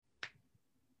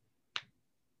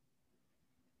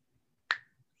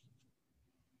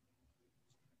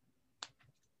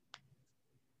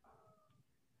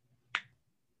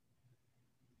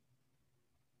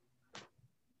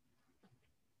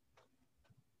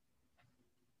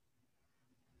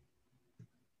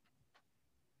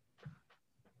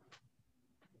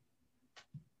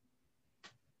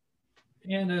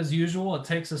And as usual, it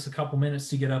takes us a couple minutes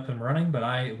to get up and running,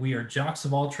 but we are Jocks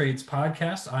of All Trades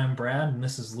podcast. I'm Brad and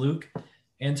this is Luke.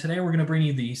 And today we're going to bring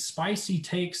you the spicy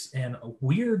takes and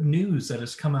weird news that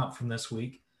has come out from this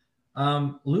week.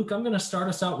 Luke, I'm going to start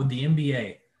us out with the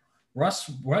NBA.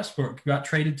 Russ Westbrook got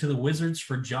traded to the Wizards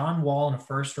for John Wall and a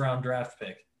first-round draft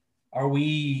pick. Are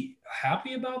we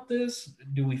happy about this?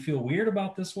 Do we feel weird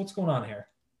about this? What's going on here?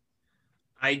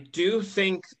 I do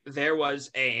think there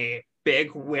was a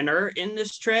big winner in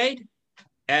this trade,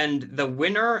 and the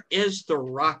winner is the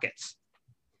Rockets.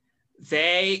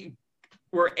 They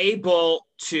were able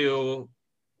to,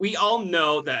 we all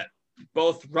know that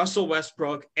both Russell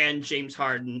Westbrook and James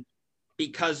Harden,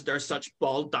 because they're such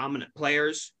ball dominant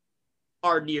players,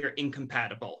 are near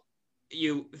incompatible.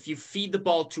 If you feed the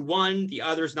ball to one, the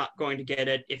other's not going to get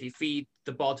it. If you feed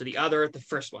the ball to the other, the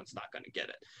first one's not going to get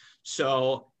it.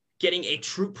 So getting a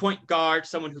true point guard,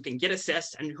 someone who can get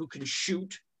assists and who can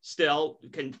shoot still,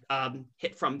 can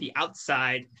hit from the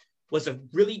outside, was a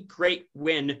really great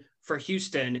win for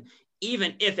Houston,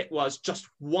 even if it was just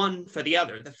one for the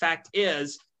other. The fact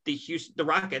is, the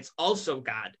Rockets also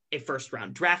got a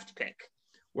first-round draft pick,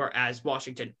 whereas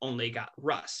Washington only got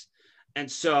Russ.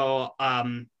 And so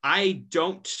I'm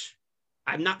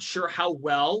not sure how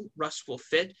well Russ will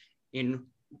fit in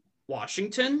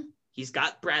Washington. He's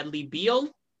got Bradley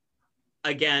Beal.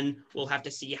 Again, we'll have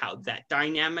to see how that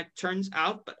dynamic turns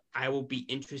out, but I will be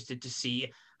interested to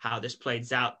see how this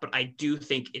plays out. But I do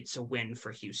think it's a win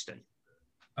for Houston.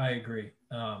 I agree.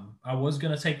 I was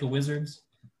going to take the Wizards,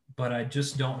 but I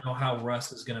just don't know how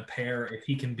Russ is going to pair, if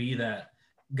he can be that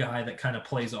guy that kind of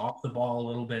plays off the ball a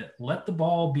little bit. Let the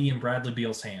ball be in Bradley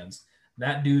Beal's hands.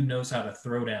 That dude knows how to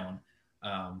throw down.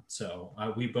 So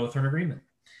we both are in agreement.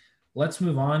 Let's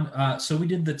move on. So we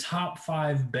did the top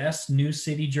 5 best new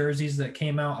city jerseys that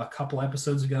came out a couple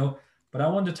episodes ago, but I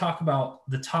wanted to talk about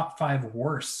the top 5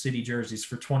 worst city jerseys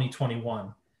for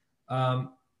 2021. I'm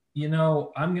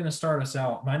going to start us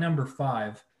out. My number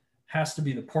 5 has to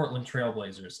be the Portland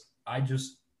Trailblazers. I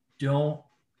just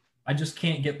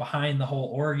can't get behind the whole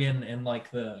Oregon and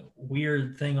like the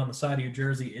weird thing on the side of your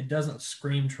jersey. It doesn't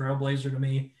scream Trailblazer to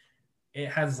me. It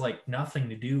has like nothing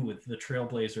to do with the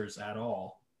Trailblazers at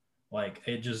all. Like,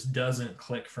 it just doesn't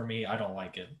click for me. I don't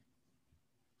like it.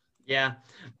 Yeah.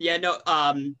 No,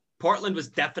 Portland was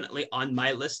definitely on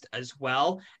my list as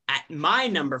well. At my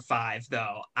number 5,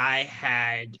 though, I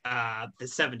had the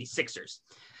 76ers.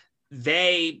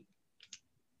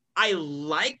 I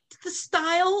liked the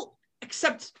style,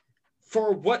 except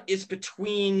for what is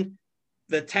between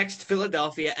the text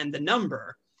Philadelphia and the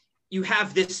number. You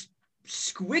have this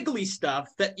squiggly stuff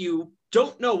that you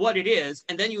don't know what it is,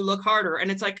 and then you look harder and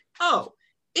it's like, oh,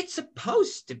 it's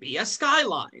supposed to be a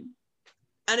skyline,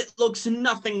 and it looks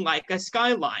nothing like a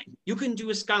skyline. You can do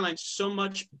a skyline so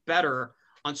much better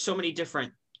on so many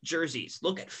different jerseys.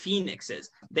 Look at Phoenix's.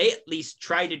 They at least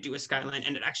try to do a skyline,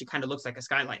 and it actually kind of looks like a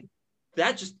skyline.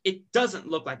 It doesn't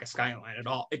look like a skyline at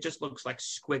all. It just looks like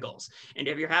squiggles. And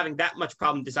if you're having that much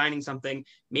problem designing something,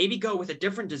 maybe go with a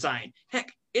different design.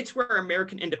 Heck, it's where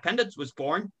American independence was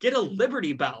born. Get a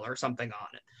Liberty Bell or something on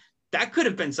it. That could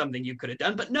have been something you could have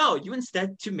done, but no, you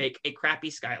instead to make a crappy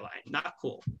skyline. Not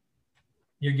cool.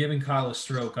 You're giving Kyle a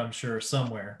stroke, I'm sure,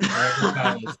 somewhere.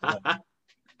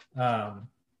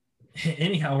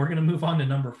 Anyhow, we're going to move on to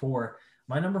number 4.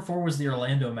 My number 4 was the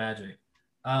Orlando Magic.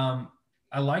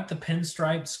 I like the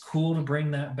pinstripes. Cool to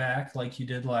bring that back like you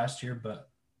did last year, but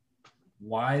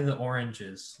why the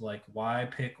oranges? Like, why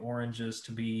pick oranges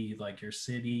to be like your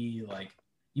city? Like,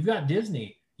 you've got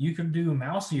Disney. You could do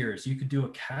mouse ears. You could do a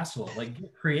castle. Like,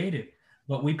 get creative.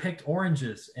 But we picked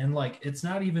oranges, and like, it's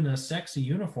not even a sexy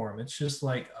uniform. It's just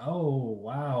like, oh,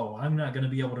 wow, I'm not going to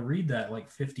be able to read that like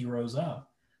 50 rows up.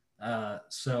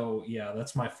 So yeah,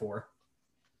 that's my 4.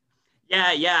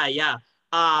 Yeah.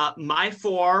 My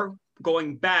 4,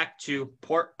 going back to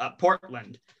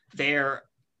Portland, their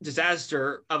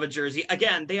disaster of a jersey.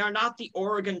 Again, they are not the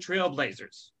Oregon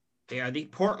Trailblazers. They are the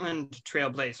Portland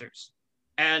Trailblazers.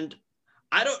 And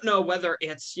I don't know whether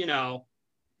it's,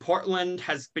 Portland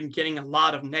has been getting a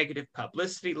lot of negative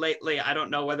publicity lately. I don't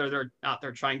know whether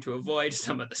they're trying to avoid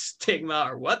some of the stigma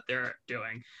or what they're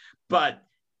doing. But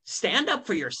stand up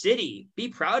for your city. Be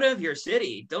proud of your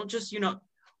city. Don't just,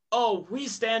 oh, we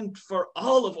stand for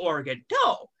all of Oregon.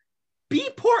 No. Be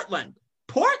Portland.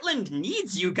 Portland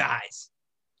needs you guys.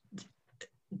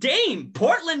 Dame,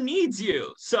 Portland needs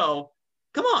you. So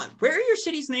come on, wear your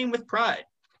city's name with pride.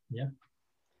 Yeah.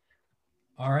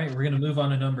 All right, we're going to move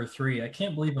on to number 3. I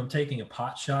can't believe I'm taking a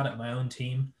pot shot at my own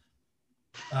team.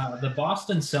 The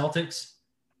Boston Celtics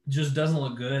just doesn't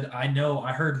look good. I know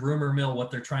I heard rumor mill what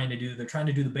they're trying to do. They're trying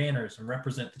to do the banners and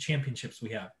represent the championships we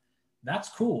have. That's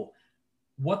cool.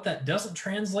 What that doesn't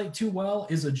translate too well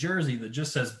is a jersey that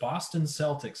just says Boston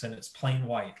Celtics and it's plain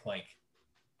white. Like,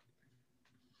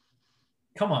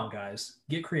 come on, guys,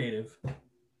 get creative.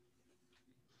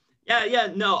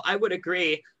 Yeah, no, I would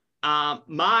agree.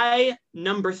 My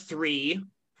number 3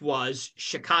 was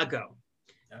Chicago.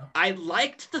 Yeah. I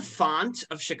liked the font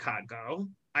of Chicago.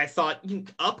 I thought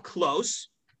up close,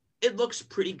 it looks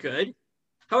pretty good.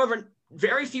 However,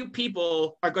 very few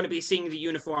people are going to be seeing the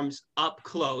uniforms up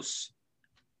close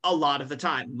a lot of the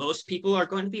time. Most people are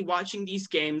going to be watching these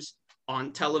games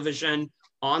on television,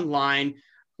 online,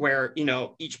 where,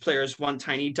 each player is one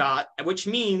tiny dot, which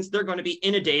means they're going to be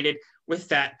inundated with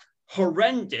that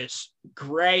horrendous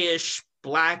grayish,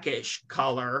 blackish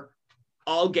color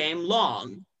all game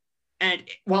long. And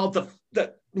while the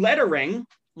lettering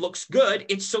looks good,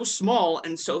 it's so small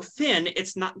and so thin,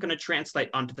 it's not going to translate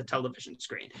onto the television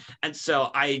screen. And so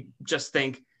I just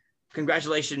think,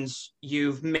 congratulations,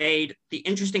 you've made the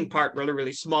interesting part really,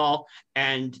 really small,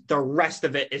 and the rest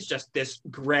of it is just this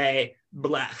gray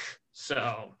blech.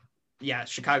 So yeah,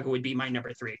 Chicago would be my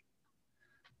number 3.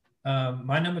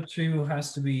 My number 2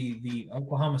 has to be the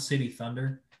Oklahoma City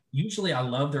Thunder. Usually I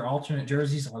love their alternate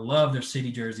jerseys. I love their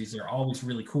city jerseys. They're always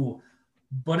really cool.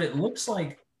 But it looks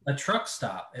like a truck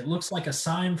stop. It looks like a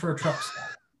sign for a truck stop.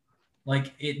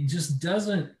 Like, it just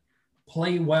doesn't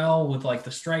play well with like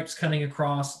the stripes cutting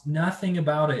across. Nothing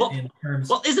about it in terms.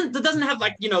 Well, it doesn't have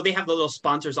like, they have the little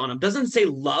sponsors on them. Doesn't it say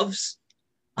Loves?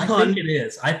 I think it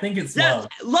is. I think it's Loves.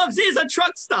 Loves is a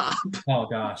truck stop. Oh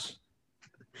gosh.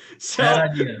 So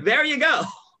bad idea. There you go.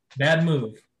 Bad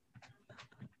move.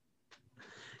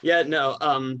 Yeah, no.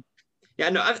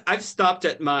 I've stopped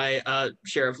at my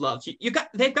share of Loves.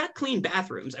 They've got clean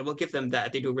bathrooms. I will give them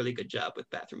that. They do a really good job with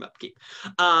bathroom upkeep.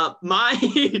 My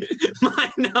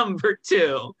number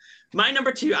two.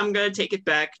 I'm gonna take it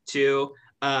back to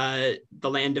the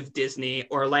land of Disney,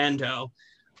 Orlando.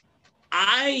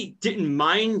 I didn't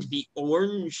mind the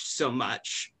orange so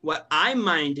much. What I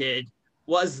minded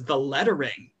was the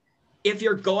lettering. If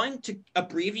you're going to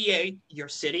abbreviate your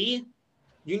city,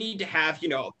 you need to have,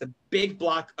 the big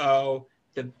block O,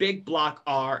 the big block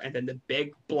R, and then the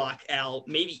big block L,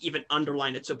 maybe even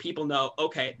underline it so people know,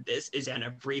 okay, this is an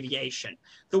abbreviation.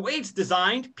 The way it's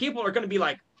designed, people are going to be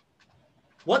like,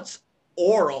 what's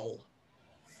oral?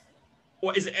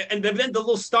 What is it? And then the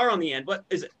little star on the end, what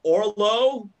is it?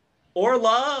 Orlo?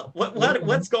 Orla?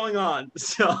 What's going on?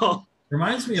 So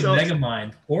reminds me of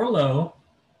Megamind. Orlo.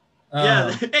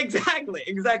 Yeah, exactly.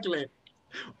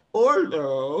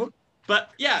 Orlo.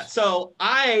 But yeah, so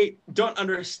I don't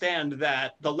understand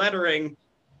that the lettering,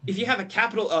 if you have a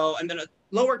capital O and then a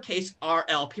lowercase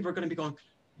RL, people are going to be going,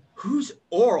 who's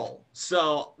oral?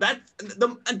 So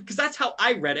because that's how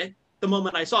I read it the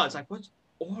moment I saw it. It's like, what's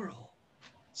oral?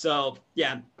 So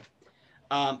yeah,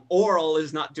 oral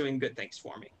is not doing good things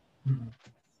for me.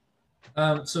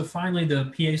 So finally,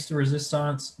 the pièce de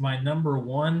résistance, my number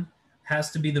 1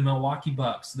 has to be the Milwaukee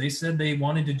Bucks. They said they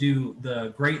wanted to do the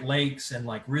Great Lakes and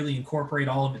like really incorporate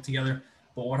all of it together.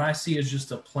 But what I see is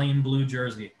just a plain blue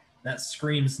jersey that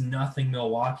screams nothing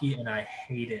Milwaukee, and I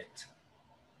hate it.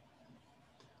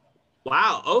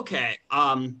 Wow. Okay.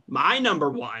 My number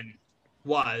 1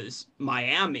 was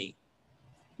Miami.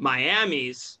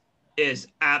 Miami's is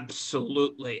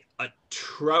absolutely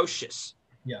atrocious.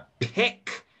 Yeah.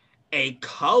 Pick a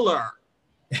color.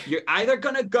 You're either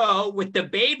going to go with the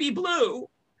baby blue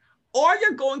or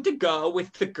you're going to go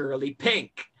with the girly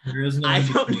pink. I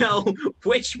don't know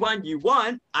which one you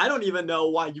want. I don't even know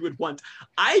why you would want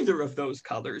either of those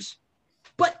colors.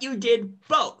 But you did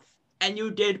both, and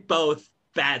you did both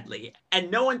badly.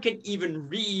 And no one can even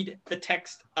read the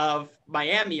text of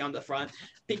Miami on the front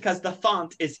because the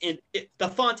font is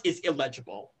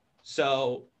illegible.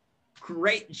 So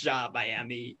great job,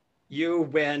 Miami. You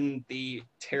win the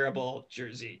terrible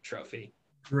jersey trophy.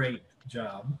 Great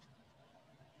job.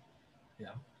 Yeah.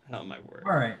 Oh, my word.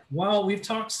 All right. Well, we've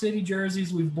talked city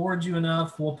jerseys. We've bored you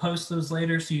enough. We'll post those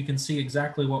later so you can see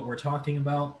exactly what we're talking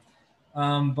about.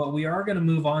 But we are going to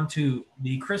move on to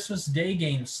the Christmas Day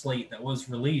game slate that was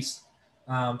released.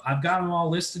 I've got them all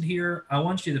listed here. I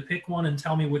want you to pick one and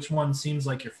tell me which one seems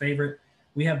like your favorite.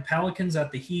 We have Pelicans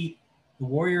at the Heat, the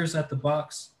Warriors at the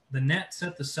Bucks, the Nets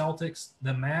at the Celtics,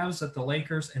 the Mavs at the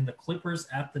Lakers, and the Clippers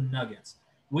at the Nuggets.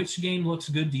 Which game looks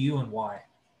good to you and why?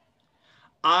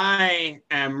 I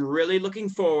am really looking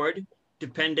forward,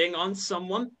 depending on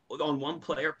one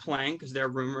player playing, because there are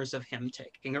rumors of him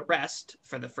taking a rest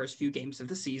for the first few games of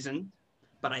the season,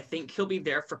 but I think he'll be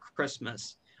there for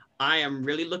Christmas. I am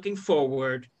really looking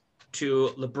forward to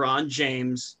LeBron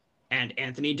James and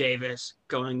Anthony Davis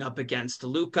going up against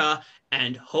Luka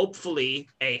and hopefully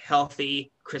a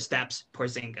healthy Kristaps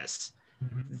Porzingis.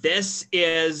 Mhm. This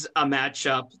is a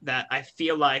matchup that I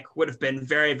feel like would have been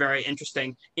very, very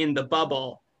interesting in the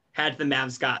bubble had the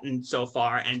Mavs gotten so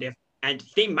far, and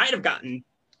they might have gotten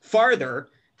farther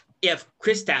if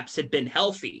Kristaps had been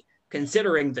healthy.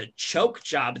 Considering the choke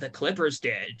job the Clippers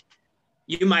did,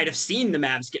 you might have seen the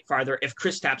Mavs get farther if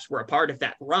Kristaps were a part of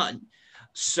that run.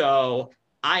 So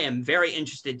I am very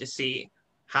interested to see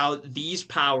how these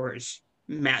powers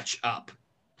match up.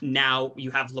 Now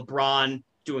you have LeBron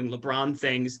doing LeBron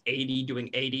things, AD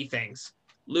doing AD things,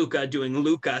 Luka doing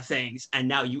Luka things, and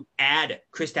now you add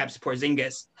Kristaps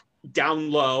Porzingis down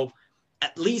low,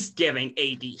 at least giving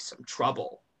AD some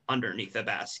trouble underneath the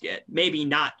basket. Maybe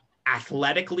not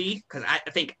athletically, because I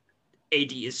think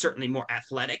AD is certainly more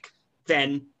athletic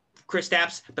than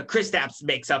Kristaps, but Kristaps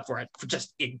makes up for it for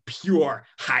just in pure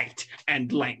height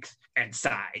and length and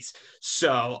size.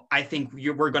 So I think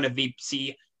we're going to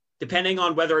see, depending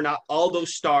on whether or not all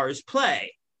those stars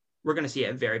play, we're going to see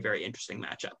a very, very interesting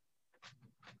matchup.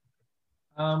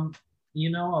 I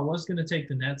was going to take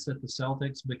the Nets at the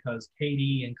Celtics because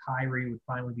KD and Kyrie would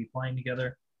finally be playing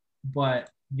together.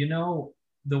 But,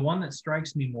 the one that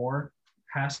strikes me more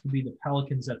has to be the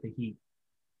Pelicans at the Heat.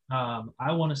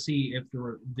 I want to see if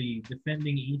the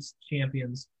defending East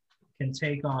champions can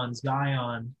take on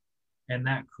Zion and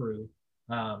that crew.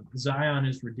 Zion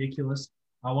is ridiculous.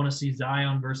 I want to see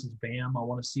Zion versus Bam. I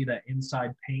want to see that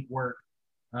inside paint work.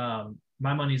 My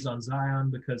money's on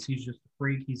Zion because he's just a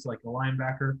freak. He's like a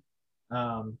linebacker.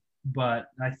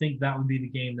 But I think that would be the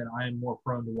game that I am more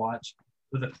prone to watch,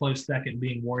 with a close second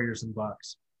being Warriors and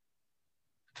Bucks.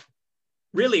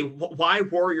 Really? Why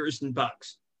Warriors and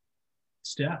Bucks?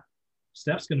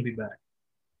 Steph's going to be back.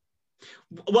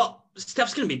 Well,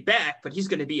 Steph's going to be back, but he's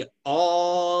going to be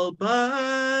all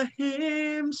by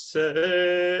himself.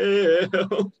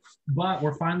 But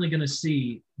we're finally going to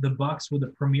see the Bucks with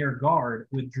a premier guard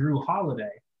with Drew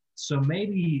Holiday. So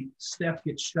maybe Steph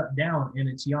gets shut down and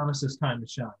it's Giannis's time to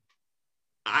shine.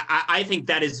 I think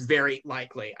that is very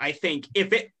likely. I think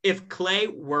if Clay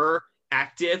were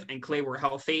active and Clay were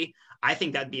healthy, I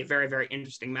think that'd be a very, very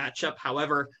interesting matchup.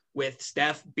 However, with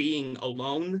Steph being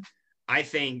alone, I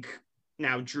think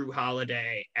now Drew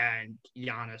Holiday and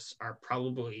Giannis are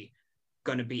probably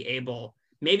going to be able,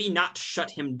 maybe not to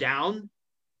shut him down,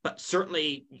 but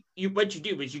certainly what you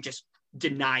do is you just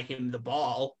deny him the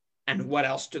ball. And what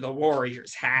else do the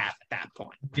Warriors have at that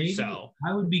point? Maybe, so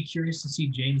I would be curious to see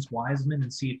James Wiseman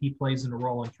and see if he plays in a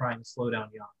role in trying to slow down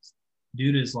Giannis.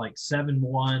 Dude is like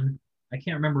 7'1". I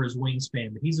can't remember his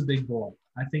wingspan, but he's a big boy.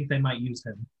 I think they might use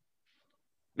him.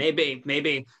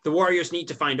 Maybe the Warriors need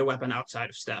to find a weapon outside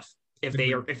of Steph if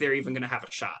they're even going to have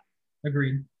a shot.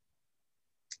 Agreed.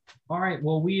 All right.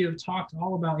 Well, we have talked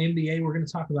all about NBA. We're going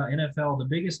to talk about NFL. The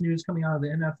biggest news coming out of the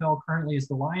NFL currently is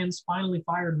the Lions finally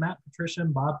fired Matt Patricia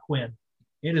and Bob Quinn.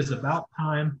 It is about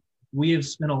time. We have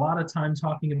spent a lot of time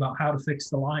talking about how to fix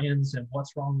the Lions and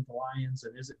what's wrong with the Lions,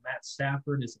 and is it Matt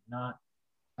Stafford? Is it not?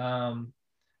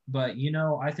 But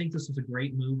I think this was a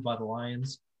great move by the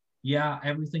Lions. Yeah,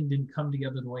 everything didn't come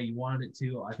together the way you wanted it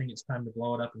to. I think it's time to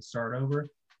blow it up and start over.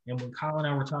 And when Kyle and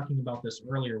I were talking about this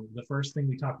earlier, the first thing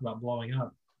we talked about blowing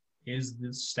up is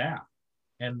the staff,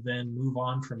 and then move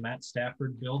on from Matt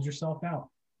Stafford, build yourself out.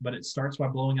 But it starts by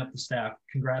blowing up the staff.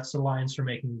 Congrats to the Lions for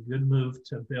making a good move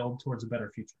to build towards a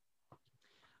better future.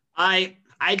 I'd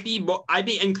be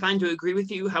inclined to agree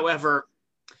with you. However,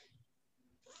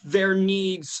 there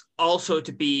needs also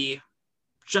to be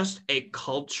just a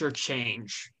culture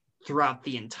change throughout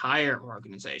the entire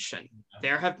organization.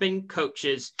 There have been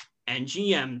coaches and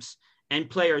GMs and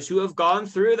players who have gone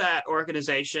through that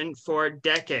organization for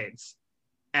decades,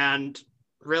 and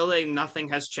really nothing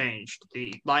has changed.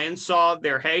 The Lions saw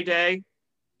their heyday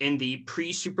in the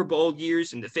pre-Super Bowl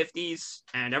years in the 50s,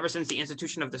 and ever since the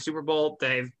institution of the Super Bowl,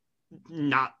 they've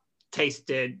not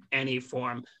tasted any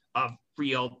form of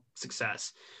real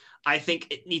success. I think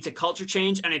it needs a culture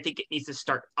change, and I think it needs to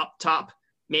start up top,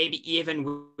 maybe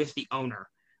even with the owner.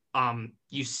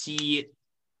 You see,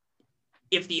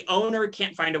 if the owner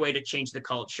can't find a way to change the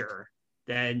culture,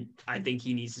 then I think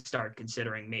he needs to start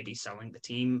considering maybe selling the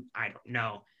team. I don't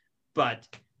know. But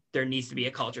there needs to be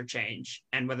a culture change.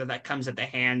 And whether that comes at the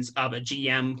hands of a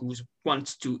GM who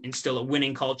wants to instill a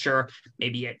winning culture,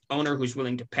 maybe an owner who's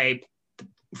willing to pay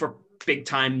for big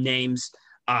time names,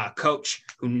 coach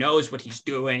who knows what he's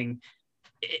doing,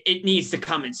 it needs to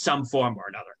come in some form or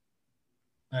another.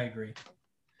 I agree.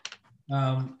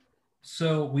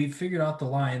 So we've figured out the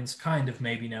Lions kind of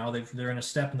maybe now. They're in a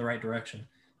step in the right direction.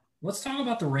 Let's talk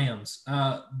about the Rams.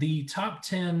 The top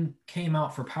 10 came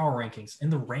out for power rankings,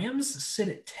 and the Rams sit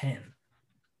at 10.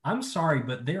 I'm sorry,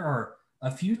 but there are a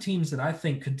few teams that I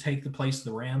think could take the place of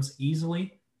the Rams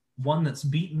easily. One that's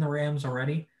beaten the Rams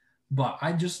already, but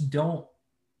I just don't.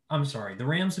 I'm sorry. The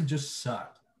Rams have just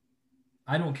sucked.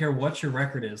 I don't care what your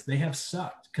record is. They have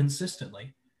sucked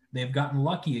consistently. They've gotten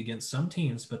lucky against some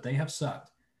teams, but they have sucked.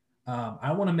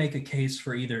 I want to make a case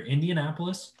for either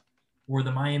Indianapolis or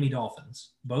the Miami Dolphins.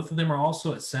 Both of them are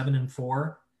also at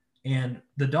 7-4, and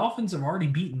the Dolphins have already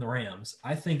beaten the Rams.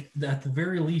 I think that at the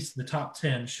very least, the top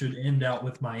 10 should end out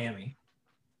with Miami.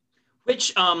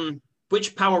 Which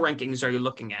power rankings are you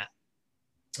looking at?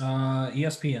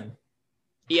 ESPN.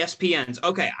 ESPN's.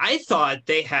 Okay, I thought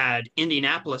they had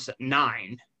Indianapolis at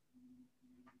 9.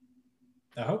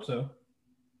 I hope so.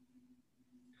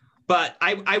 But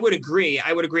I would agree.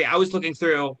 I would agree. I was looking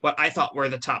through what I thought were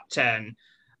the top 10,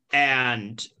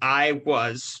 and I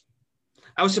was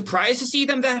surprised to see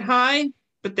them that high.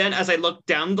 But then as I looked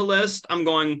down the list, I'm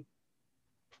going,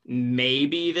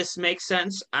 maybe this makes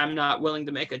sense. I'm not willing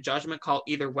to make a judgment call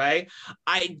either way.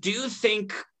 I do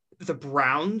think the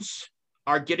Browns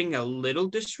are getting a little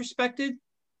disrespected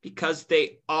because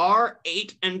they are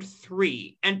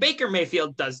 8-3, and Baker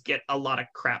Mayfield does get a lot of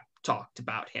crap talked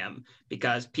about him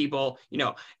because people,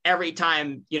 every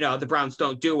time, the Browns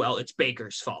don't do well, it's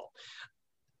Baker's fault.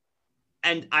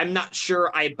 And I'm not sure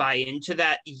I buy into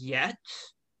that yet.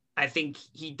 I think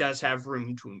he does have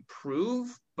room to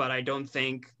improve, but I don't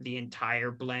think the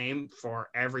entire blame for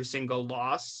every single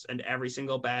loss and every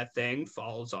single bad thing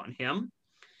falls on him.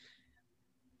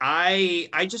 I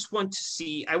want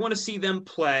to see them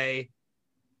play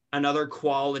another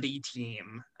quality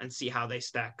team and see how they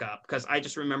stack up. Because I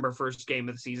just remember first game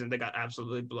of the season, they got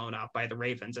absolutely blown out by the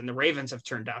Ravens, and the Ravens have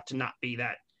turned out to not be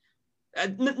the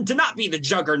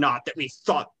juggernaut that we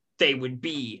thought they would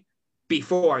be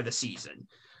before the season.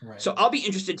 Right. So I'll be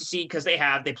interested to see, because they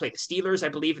play the Steelers, I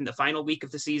believe, in the final week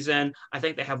of the season. I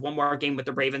think they have one more game with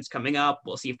the Ravens coming up.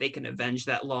 We'll see if they can avenge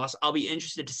that loss. I'll be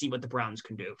interested to see what the Browns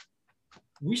can do.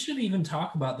 We should even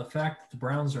talk about the fact that the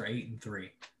Browns are 8-3.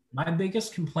 My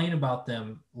biggest complaint about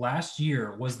them last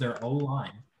year was their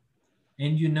O-line.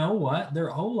 And you know what?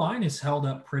 Their O-line is held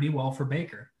up pretty well for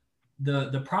Baker.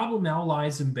 The problem now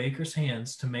lies in Baker's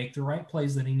hands to make the right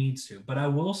plays that he needs to. But I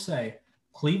will say,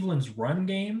 Cleveland's run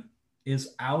game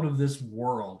is out of this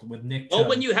world with Nick Chubb. Well,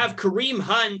 when you have Kareem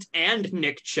Hunt and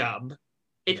Nick Chubb,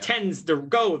 it tends to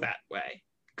go that way.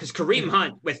 Because Kareem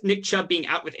Hunt, with Nick Chubb being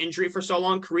out with injury for so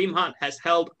long, Kareem Hunt has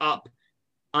held up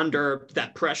under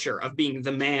that pressure of being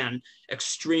the man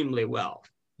extremely well.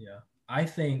 Yeah. I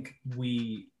think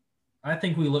we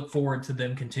look forward to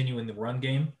them continuing the run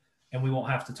game, and we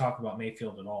won't have to talk about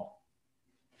Mayfield at all.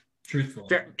 Truthfully.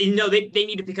 Fair. They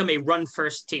need to become a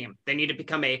run-first team. They need to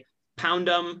become a pound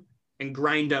them and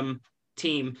grind them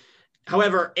team.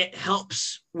 However, it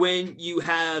helps when you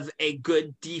have a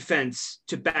good defense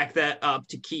to back that up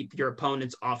to keep your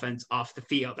opponent's offense off the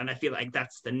field. And I feel like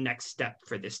that's the next step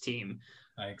for this team.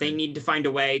 They need to find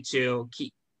a way to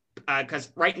keep,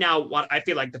 because right now, what I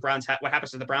feel like what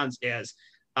happens to the Browns is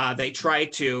they try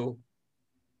to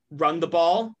run the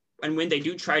ball. And when they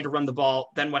do try to run the ball,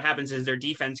 then what happens is their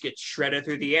defense gets shredded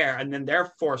through the air, and then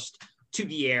they're forced to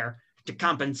the air to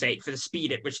compensate for the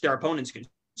speed at which their opponents can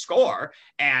score.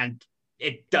 And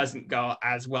it doesn't go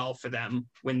as well for them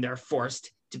when they're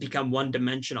forced to become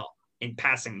one-dimensional in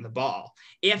passing the ball.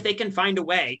 If they can find a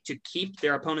way to keep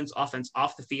their opponent's offense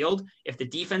off the field, if the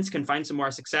defense can find some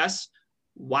more success,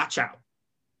 watch out.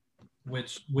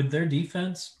 Which, with their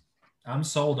defense, I'm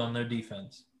sold on their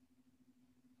defense.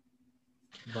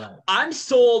 But I'm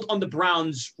sold on the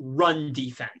Browns' run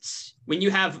defense. When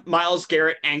you have Myles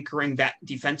Garrett anchoring that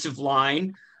defensive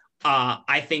line,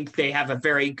 I think they have a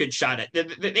very good shot at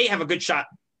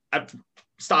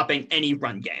stopping any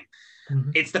run game.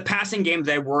 Mm-hmm. It's the passing game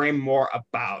they worry more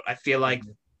about. I feel like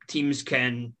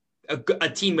a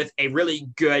team with a really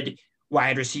good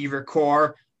wide receiver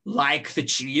core, like the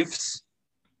Chiefs,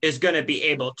 is going to be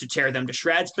able to tear them to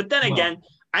shreds. But then again,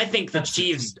 I think the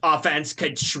Chiefs' offense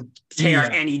could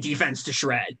tear any defense to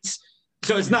shreds.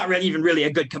 So it's not really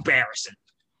a good comparison.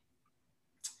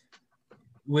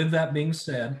 With that being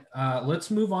said, let's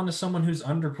move on to someone who's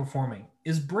underperforming.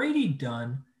 Is Brady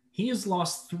done? He has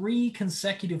lost 3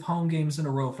 consecutive home games in a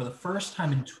row for the first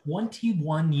time in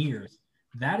 21 years.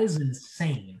 That is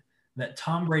insane that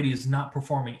Tom Brady is not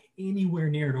performing anywhere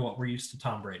near to what we're used to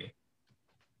Tom Brady.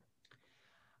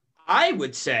 I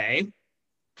would say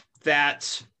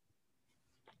that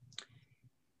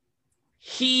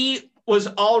was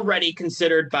already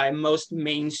considered by most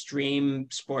mainstream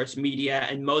sports media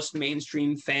and most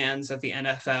mainstream fans of the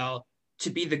NFL to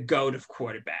be the GOAT of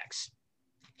quarterbacks.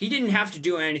 He didn't have to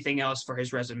do anything else for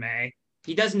his resume.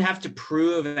 He doesn't have to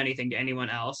prove anything to anyone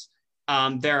else.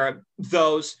 There are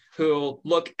those who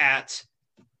look at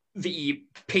the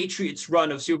Patriots'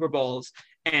 run of Super Bowls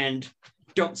and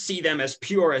don't see them as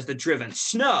pure as the driven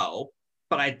snow,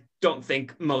 but I don't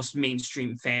think most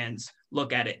mainstream fans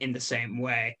look at it in the same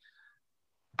way.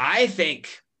 I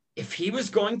think if he was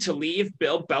going to leave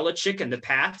Bill Belichick and the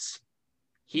Pats,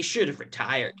 he should have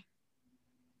retired.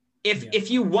 If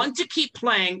you want to keep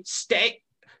playing,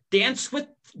 dance with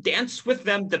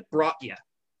them that brought you.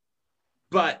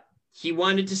 But he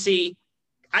wanted to see,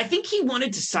 I think he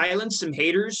wanted to silence some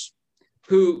haters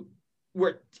who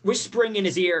were whispering in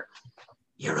his ear,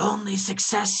 "You're only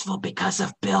successful because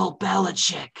of Bill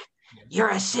Belichick. You're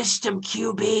a system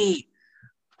QB."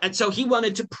 And so he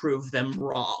wanted to prove them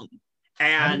wrong.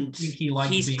 And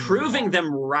he's proving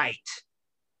them right.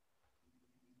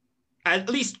 At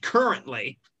least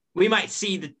currently, we might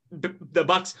see the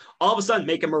Bucs all of a sudden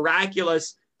make a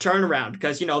miraculous turnaround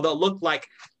because, they'll look like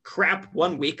crap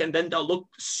one week and then they'll look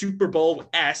Super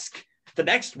Bowl-esque the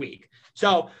next week.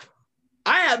 So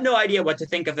I have no idea what to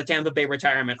think of the Tampa Bay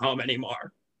retirement home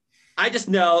anymore. I just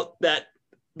know that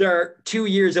they're 2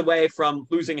 years away from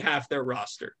losing half their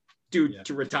roster due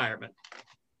to retirement.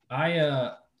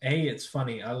 It's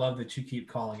funny. I love that you keep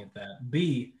calling it that.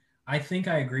 B, I think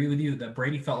I agree with you that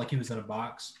Brady felt like he was in a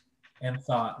box and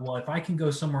thought, well, if I can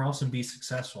go somewhere else and be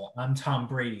successful, I'm Tom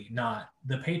Brady, not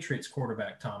the Patriots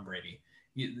quarterback Tom Brady.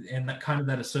 And that kind of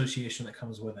that association that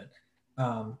comes with it.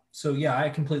 I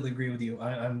completely agree with you.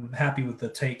 I'm happy with the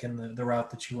take and the route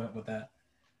that you went with that.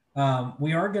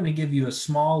 We are going to give you a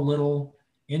small little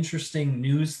interesting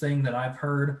news thing that I've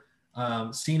heard,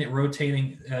 seen it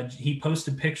rotating. He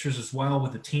posted pictures as well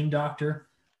with a team doctor.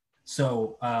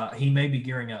 So he may be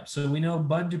gearing up. So we know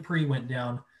Bud Dupree went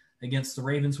down against the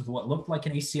Ravens with what looked like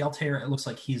an ACL tear. It looks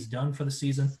like he's done for the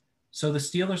season. So the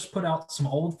Steelers put out some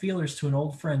old feelers to an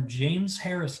old friend, James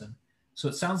Harrison. So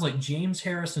it sounds like James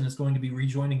Harrison is going to be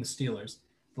rejoining the Steelers.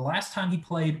 The last time he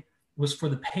played was for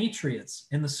the Patriots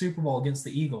in the Super Bowl against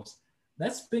the Eagles.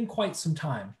 That's been quite some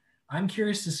time. I'm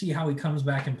curious to see how he comes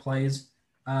back and plays.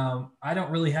 I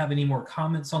don't really have any more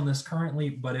comments on this currently,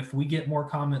 but if we get more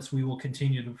comments, we will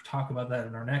continue to talk about that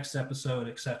in our next episode,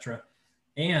 etc.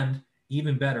 And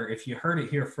even better, if you heard it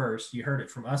here first, you heard it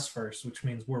from us first, which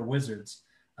means we're wizards,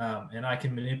 and I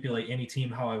can manipulate any team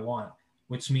how I want,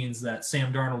 which means that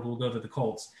Sam Darnold will go to the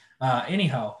Colts.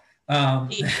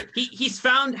 He's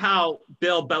found how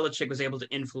Bill Belichick was able to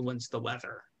influence the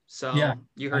weather. So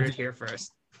you heard it here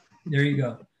first. There you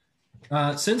go.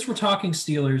 Since we're talking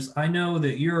Steelers, I know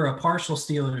that you're a partial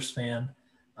Steelers fan.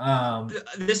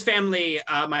 This family,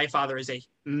 my father is a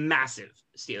massive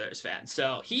Steelers fan.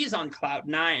 So he's on cloud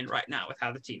 9 right now with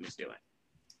how the team is doing.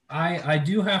 I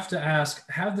do have to ask,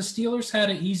 have the Steelers had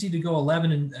it easy to go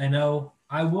 11-0?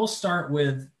 I will start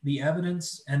with the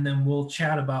evidence, and then we'll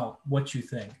chat about what you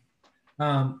think.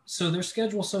 So their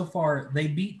schedule so far, they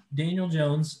beat Daniel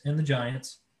Jones and the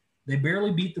Giants. They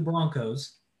barely beat the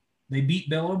Broncos. They beat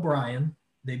Bill O'Brien.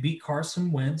 They beat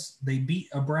Carson Wentz. They beat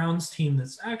a Browns team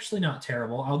that's actually not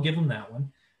terrible. I'll give them that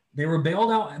one. They were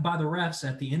bailed out by the refs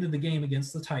at the end of the game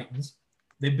against the Titans.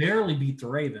 They barely beat the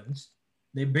Ravens.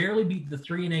 They barely beat the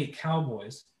 3-8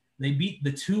 Cowboys. They beat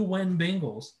the 2-win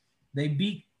Bengals. They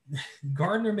beat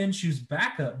Gardner Minshew's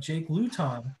backup, Jake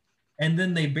Luton. And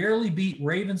then they barely beat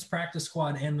Ravens practice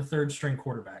squad and the third string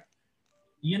quarterback.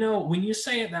 When you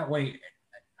say it that way,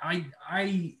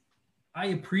 I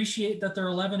appreciate that they're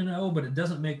 11-0, but it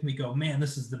doesn't make me go, man,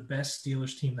 this is the best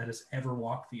Steelers team that has ever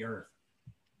walked the earth.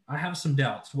 I have some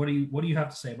doubts. What do you have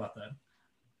to say about that?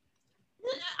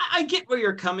 I get where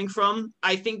you're coming from.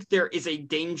 I think there is a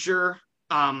danger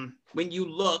when you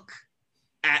look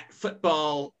at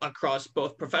football across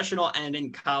both professional and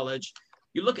in college.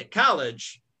 You look at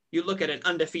college, you look at an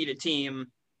undefeated team,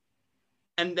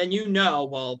 and then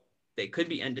they could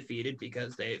be undefeated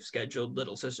because they've scheduled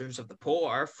Little Sisters of the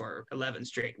Poor for 11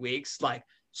 straight weeks, like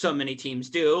so many teams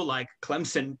do, like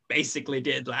Clemson basically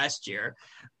did last year.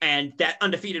 And that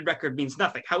undefeated record means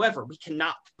nothing. However, we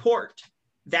cannot port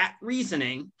that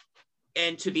reasoning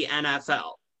into the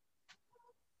NFL.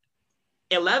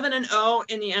 11-0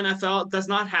 in the NFL does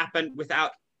not happen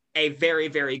without a very,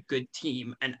 very good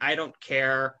team. And I don't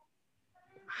care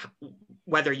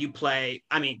whether you play,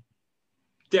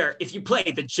 if you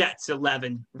play the Jets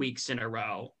 11 weeks in a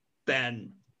row,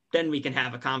 then we can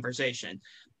have a conversation.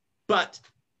 But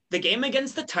the game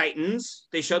against the Titans,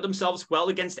 they showed themselves well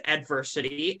against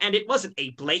adversity, and it wasn't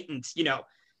a blatant,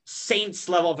 Saints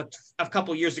level of a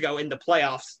couple years ago in the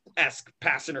playoffs-esque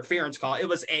pass interference call. It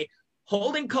was a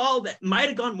holding call that might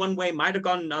have gone one way, might have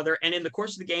gone another. And in the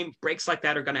course of the game, breaks like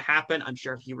that are going to happen. I'm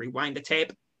sure if you rewind the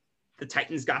tape, the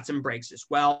Titans got some breaks as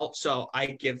well. So I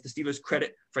give the Steelers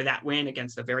credit for that win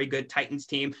against a very good Titans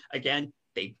team. Again,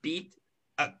 they beat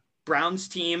a Browns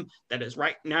team that is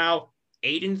right now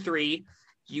 8-3.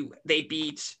 They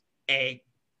beat a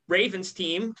Ravens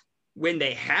team when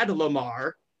they had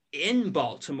Lamar in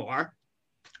Baltimore.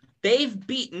 They've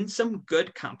beaten some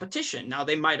good competition. Now,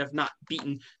 they might have not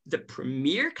beaten the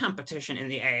premier competition in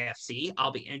the AFC.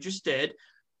 I'll be interested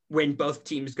when both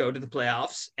teams go to the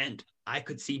playoffs, and I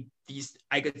could see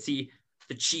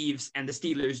the Chiefs and the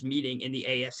Steelers meeting in the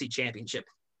AFC Championship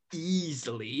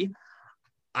easily.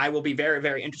 I will be very,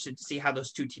 very interested to see how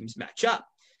those two teams match up.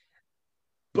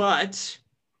 But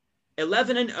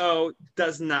 11-0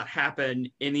 does not happen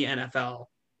in the NFL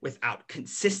without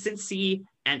consistency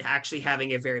and actually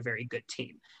having a very, very good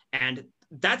team. And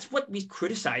that's what we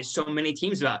criticize so many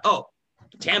teams about. Oh,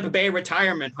 Tampa Bay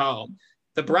retirement home,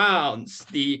 the Browns,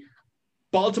 the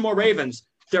Baltimore Ravens,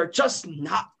 they're just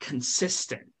not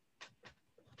consistent.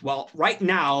 Well, right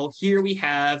now, here we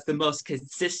have the most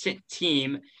consistent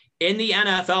team in the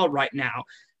NFL right now.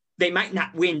 They might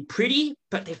not win pretty,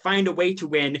 but they find a way to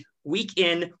win week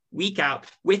in, week out,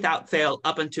 without fail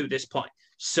up until this point.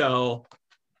 So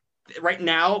right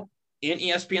now in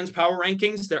ESPN's power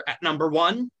rankings, they're at number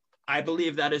 1. I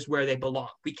believe that is where they belong.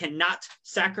 We cannot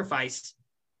sacrifice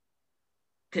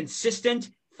consistent,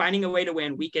 finding a way to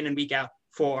win week in and week out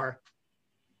for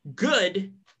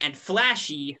good and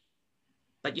flashy,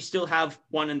 but you still have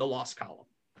one in the loss column.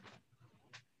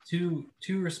 Two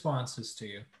responses to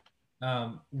you.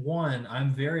 One,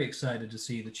 I'm very excited to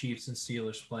see the Chiefs and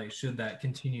Steelers play should that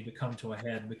continue to come to a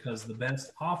head, because the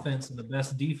best offense and the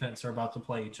best defense are about to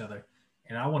play each other.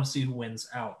 And I want to see who wins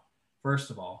out, first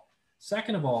of all.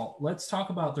 Second of all, let's talk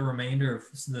about the remainder of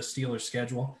the Steelers'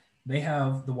 schedule. They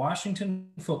have the Washington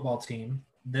football team.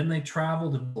 Then they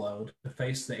travel to Buffalo to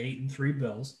face the 8-3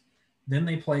 Bills. Then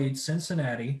they played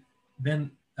Cincinnati.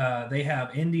 Then they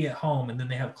have Indy at home, and then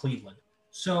they have Cleveland.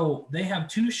 So they have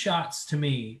 2 shots to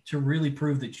me to really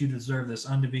prove that you deserve this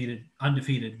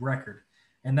undefeated record.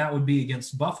 And that would be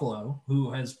against Buffalo,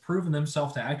 who has proven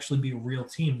themselves to actually be a real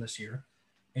team this year,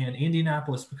 and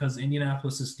Indianapolis, because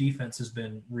Indianapolis's defense has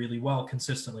been really well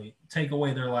consistently. Take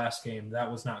away their last game, that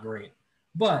was not great.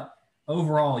 But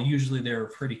overall, usually they're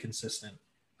pretty consistent.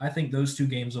 I think those 2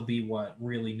 games will be what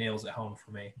really nails it home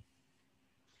for me.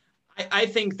 I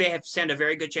think they have stand a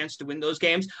very good chance to win those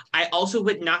games. I also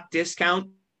would not discount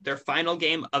their final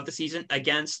game of the season is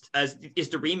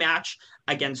the rematch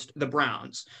against the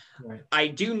Browns. Right. I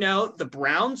do know the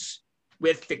Browns,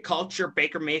 with the culture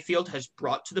Baker Mayfield has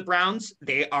brought to the Browns,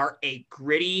 they are a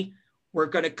gritty, we're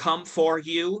going to come for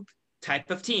you type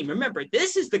of team. Remember,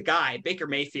 this is the guy, Baker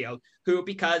Mayfield, who,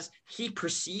 because he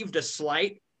perceived a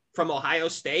slight from Ohio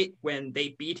State when they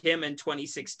beat him in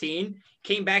 2016,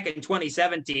 came back in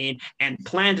 2017 and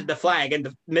planted the flag in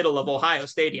the middle of Ohio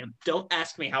Stadium. Don't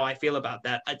ask me how I feel about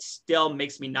that. It still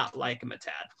makes me not like him a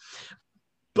tad.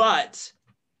 But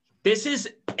this is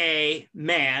a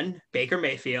man, Baker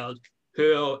Mayfield,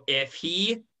 who, if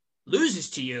he loses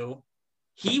to you,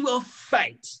 he will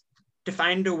fight to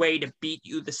find a way to beat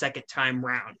you the second time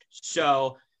round.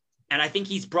 So, and I think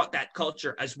he's brought that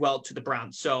culture as well to the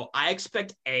Browns. So I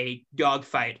expect a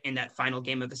dogfight in that final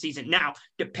game of the season. Now,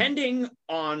 depending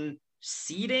on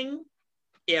seeding,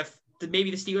 if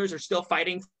maybe the Steelers are still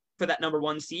fighting for that number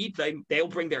 1 seed, they'll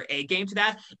bring their A game to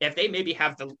that. If they maybe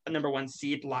have the number 1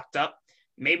 seed locked up,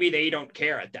 maybe they don't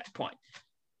care at that point.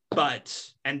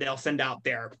 And they'll send out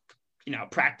their,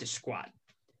 practice squad.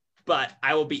 But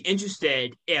I will be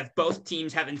interested if both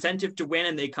teams have incentive to win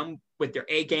and they come with their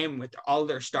A game, with all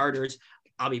their starters.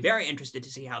 I'll be very interested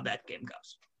to see how that game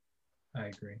goes. I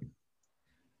agree.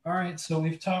 All right, so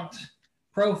we've talked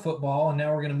pro football, and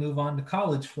now we're going to move on to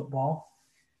college football.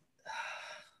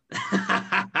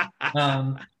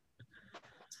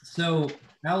 So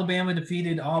Alabama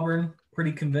defeated Auburn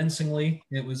pretty convincingly.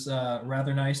 It was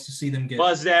rather nice to see them get.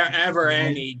 Was there ever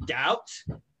any doubt?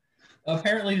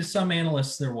 Apparently, to some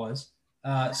analysts, there was.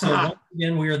 So once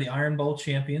again, we are the Iron Bowl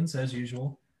champions, as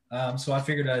usual. So I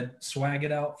figured I'd swag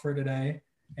it out for today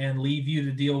and leave you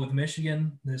to deal with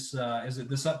Michigan. Is it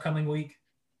this upcoming week?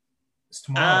 It's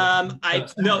tomorrow.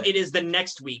 No, it is the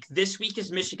next week. This week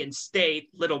is Michigan State,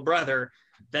 little brother.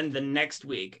 Then the next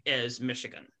week is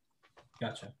Michigan.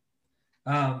 Gotcha.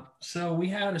 So we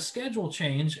had a schedule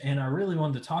change, and I really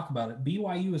wanted to talk about it.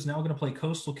 BYU is now going to play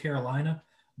Coastal Carolina.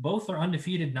 Both are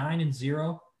undefeated,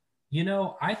 9-0.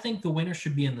 I think the winner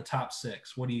should be in the top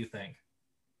 6. What do you think?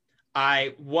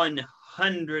 I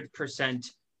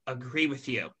 100% agree with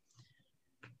you.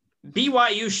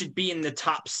 BYU should be in the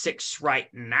top 6 right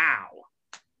now.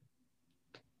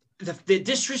 The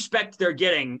disrespect they're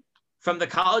getting from the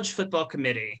college football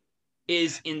committee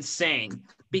is insane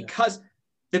because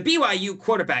the BYU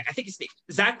quarterback, I think it's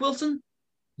Zach Wilson.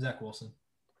 Zach Wilson.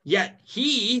 Yeah,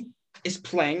 he is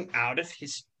playing out of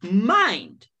his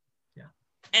mind. Yeah.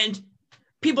 And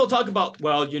people talk about,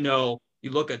 well, you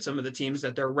look at some of the teams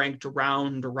that they're ranked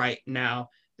around right now,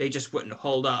 they just wouldn't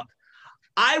hold up.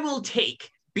 I will take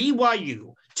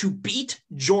BYU to beat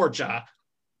Georgia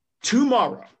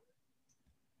tomorrow.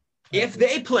 If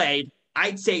they played,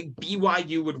 I'd say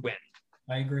BYU would win.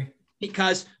 I agree.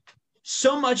 Because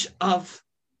so much of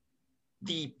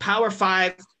the Power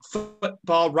 5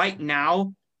 football right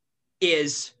now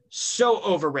is so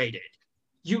overrated.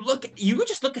 You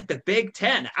just look at the Big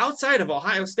Ten. Outside of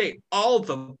Ohio State, all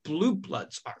the blue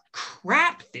bloods are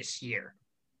crap this year.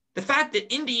 The fact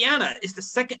that Indiana is the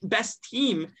second best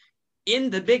team in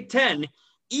the Big Ten,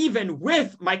 even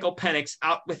with Michael Penix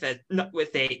out with a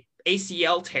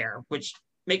ACL tear, which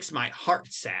makes my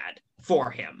heart sad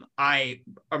for him. I'm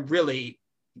really,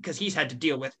 because he's had to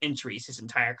deal with injuries his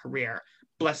entire career.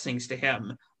 Blessings to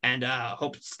him, and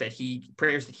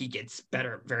prayers that he gets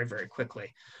better very, very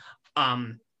quickly.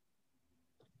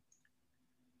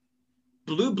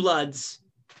 Blue bloods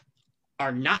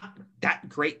are not that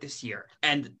great this year,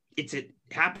 and it's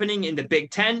happening in the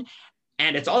Big Ten,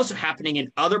 and it's also happening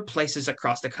in other places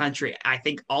across the country. I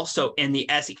think also in the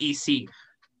SEC.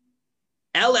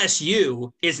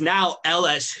 LSU is now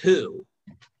LSU.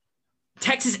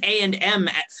 Texas A&M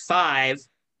at 5,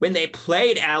 when they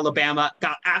played Alabama,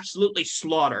 got absolutely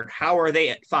slaughtered. How are they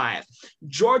at 5?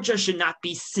 Georgia should not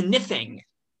be sniffing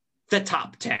the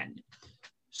top 10.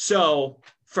 So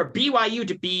for BYU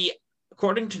to be,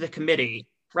 according to the committee,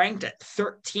 ranked at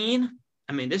 13,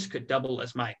 I mean, this could double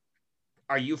as my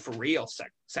 "Are you for real"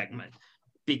 segment.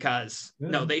 Because,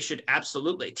 no, they should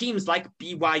absolutely. Teams like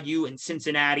BYU and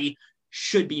Cincinnati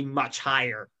should be much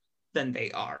higher than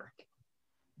they are.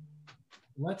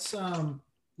 Let's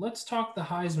talk the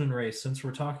Heisman race, since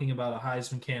we're talking about a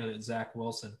Heisman candidate, Zach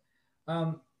Wilson.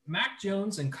 Mac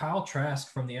Jones and Kyle Trask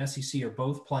from the SEC are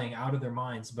both playing out of their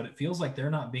minds, but it feels like they're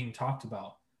not being talked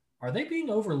about. Are they being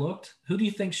overlooked? Who do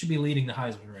you think should be leading the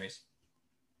Heisman race?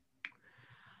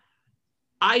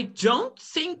 I don't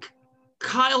think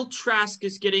Kyle Trask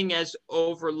is getting as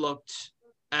overlooked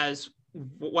as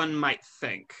one might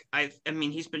think. I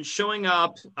mean, he's been showing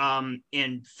up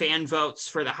in fan votes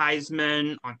for the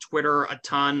Heisman on Twitter a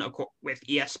ton with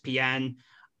ESPN.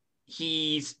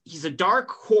 He's a dark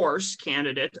horse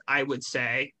candidate, I would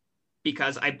say,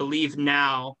 because I believe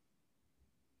now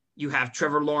you have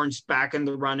Trevor Lawrence back in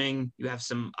the running. You have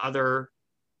some other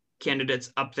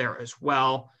candidates up there as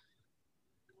well.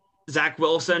 Zach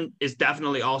Wilson is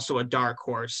definitely also a dark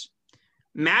horse.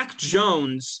 Mac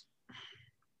Jones,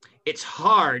 it's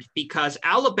hard because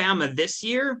Alabama this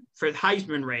year for the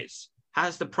Heisman race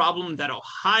has the problem that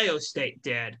Ohio State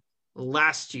did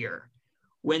last year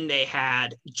when they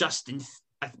had Justin.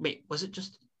 Wait, was it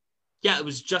just? Yeah, it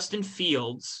was Justin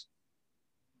Fields.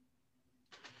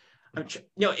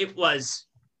 It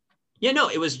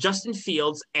was Justin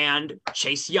Fields and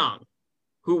Chase Young,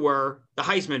 who were the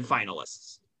Heisman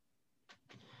finalists.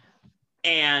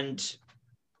 And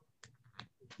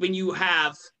when you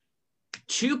have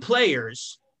two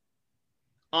players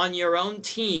on your own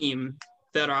team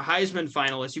that are Heisman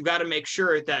finalists, you got to make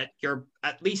sure that you're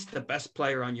at least the best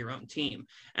player on your own team.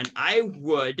 And I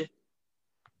would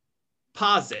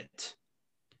posit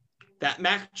that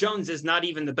Mac Jones is not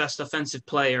even the best offensive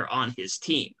player on his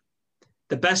team.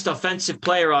 The best offensive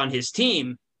player on his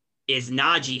team is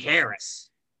Najee Harris.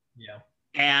 Yeah.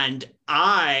 And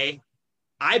I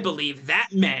believe that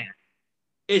man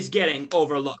is getting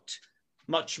overlooked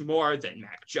much more than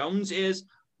Mac Jones is,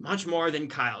 much more than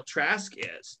Kyle Trask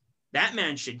is. That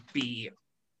man should be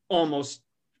almost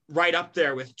right up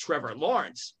there with Trevor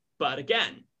Lawrence. But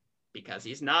again, because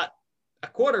he's not a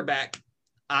quarterback,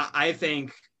 I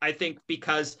think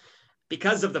because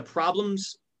of the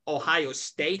problems Ohio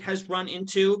State has run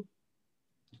into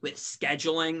with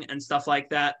scheduling and stuff like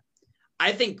that,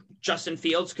 I think Justin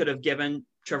Fields could have given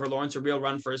Trevor Lawrence a real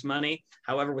run for his money.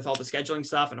 However, with all the scheduling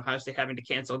stuff and Ohio State having to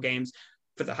cancel games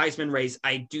for the Heisman race,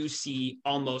 I do see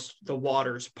almost the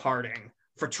waters parting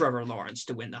for Trevor Lawrence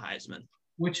to win the Heisman.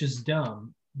 Which is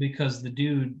dumb because the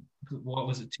dude, what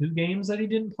was it, 2 games that he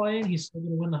didn't play in? He's still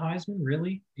going to win the Heisman?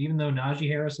 Really? Even though Najee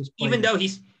Harris is playing? Even though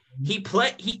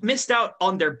he missed out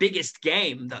on their biggest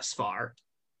game thus far.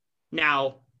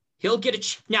 Now, he'll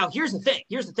get now here's the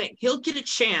thing. He'll get a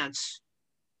chance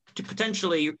to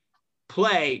potentially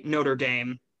play Notre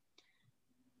Dame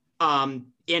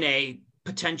in a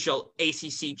potential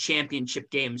ACC championship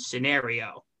game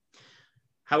scenario.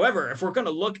 However, if we're going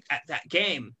to look at that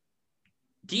game,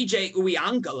 DJ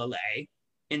Uiagalelei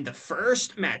in the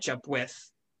first matchup with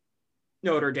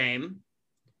Notre Dame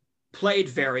played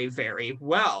very, very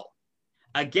well.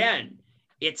 Again,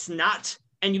 it's not,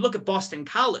 and you look at Boston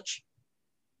College,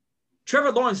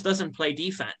 Trevor Lawrence doesn't play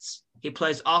defense. He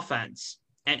plays offense.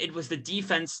 And it was the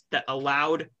defense that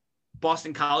allowed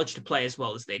Boston College to play as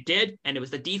well as they did. And it was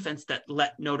the defense that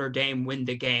let Notre Dame win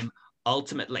the game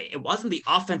ultimately. It wasn't the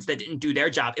offense that didn't do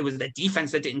their job. It was the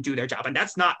defense that didn't do their job. And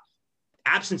that's not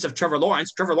absence of Trevor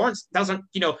Lawrence. Trevor Lawrence doesn't,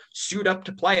 suit up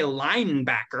to play a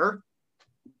linebacker.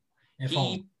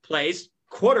 He plays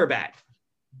quarterback.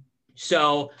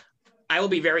 So I will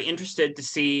be very interested to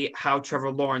see how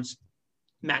Trevor Lawrence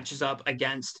matches up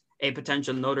against a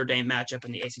potential Notre Dame matchup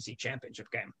in the ACC championship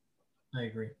game. I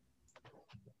agree.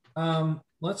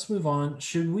 Let's move on.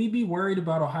 Should we be worried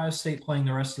about Ohio State playing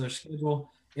the rest of their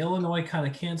schedule? Illinois kind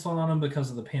of canceled on them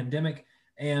because of the pandemic,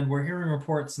 and we're hearing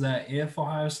reports that if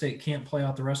Ohio State can't play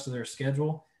out the rest of their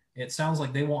schedule, it sounds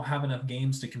like they won't have enough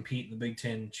games to compete in the Big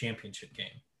Ten championship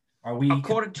game.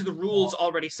 According to the rules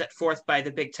already set forth by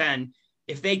the Big Ten,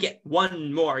 if they get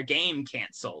one more game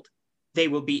canceled, they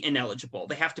will be ineligible.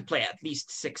 They have to play at least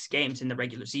 6 games in the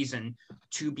regular season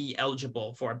to be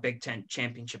eligible for a Big Ten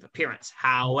championship appearance.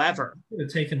 However, they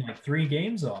have taken like 3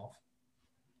 games off.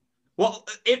 Well,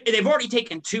 they've already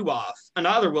taken 2 off.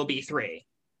 Another will be 3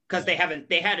 because they had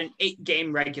an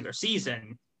 8-game regular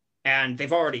season and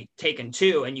they've already taken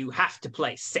 2, and you have to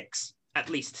play 6, at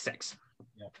least 6.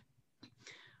 Yep.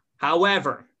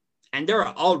 However, and there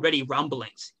are already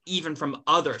rumblings, even from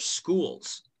other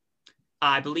schools.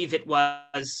 I believe it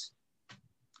was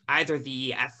either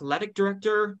the athletic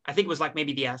director, I think it was like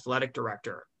maybe the athletic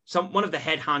director, one of the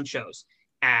head honchos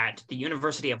at the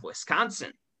University of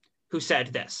Wisconsin, who said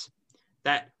this,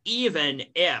 that even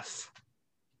if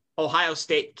Ohio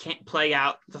State can't play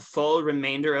out the full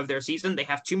remainder of their season, they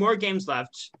have 2 more games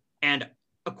left, and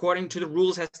according to the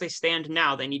rules as they stand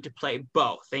now, they need to play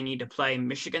both. They need to play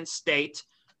Michigan State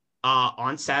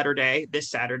on this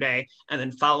Saturday, and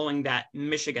then following that,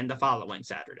 Michigan the following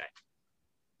Saturday.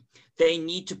 They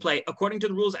need to play, according to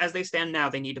the rules as they stand now,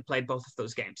 they need to play both of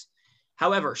those games.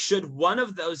 However, should one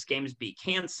of those games be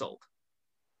canceled,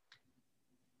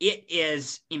 it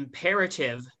is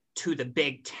imperative to the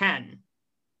Big Ten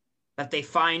that they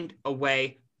find a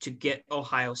way to get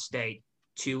Ohio State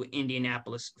to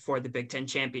Indianapolis for the Big Ten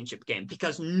championship game,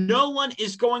 because no one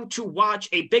is going to watch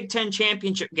a Big Ten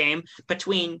championship game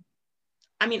between,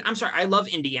 I'm sorry, I love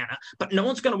Indiana, but no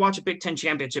one's going to watch a Big Ten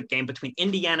championship game between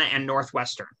Indiana and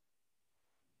Northwestern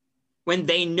when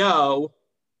they know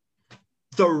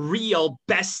the real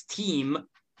best team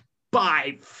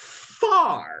by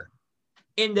far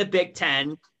in the Big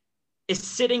Ten is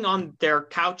sitting on their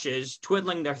couches,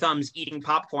 twiddling their thumbs, eating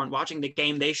popcorn, watching the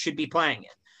game they should be playing in.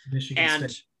 Michigan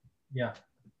State.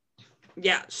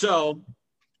 Yeah. So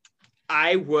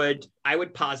I would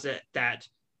posit that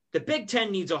the Big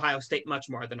Ten needs Ohio State much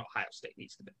more than Ohio State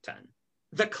needs the Big Ten.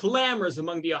 The clamors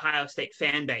among the Ohio State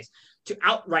fan base to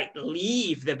outright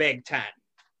leave the Big Ten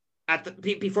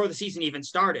before the season even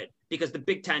started, because the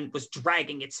Big Ten was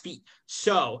dragging its feet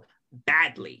so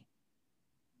badly,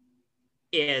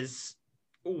 is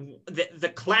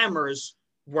the clamors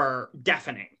were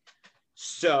deafening.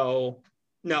 So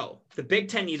no, the Big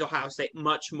Ten needs Ohio State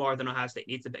much more than Ohio State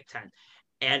needs the Big Ten.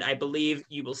 And I believe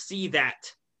you will see that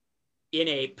in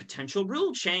a potential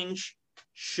rule change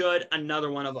should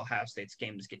another one of Ohio State's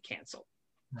games get canceled.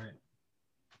 Right.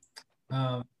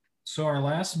 So our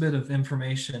last bit of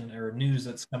information or news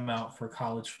that's come out for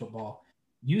college football,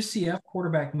 UCF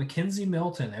quarterback Mackenzie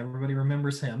Milton, everybody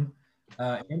remembers him,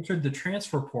 entered the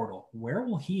transfer portal. Where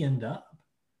will he end up?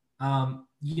 I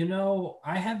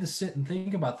had to sit and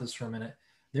think about this for a minute.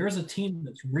 There is a team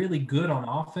that's really good on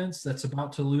offense that's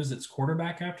about to lose its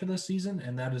quarterback after this season,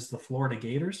 and that is the Florida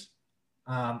Gators.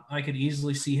 I could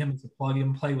easily see him as a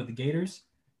plug-and-play with the Gators.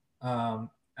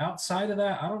 Outside of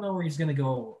that, I don't know where he's going to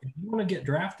go. If you want to get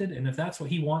drafted, and if that's what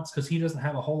he wants because he doesn't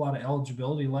have a whole lot of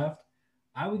eligibility left,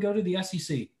 I would go to the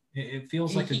SEC. It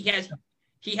feels like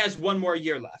he has 1 more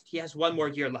year left.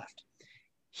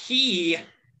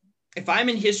 If I'm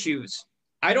in his shoes,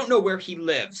 I don't know where he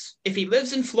lives. If he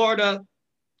lives in Florida,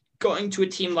 going to a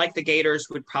team like the Gators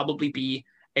would probably be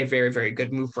a very, very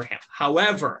good move for him.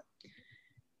 However,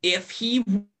 if he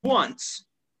wants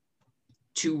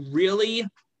to really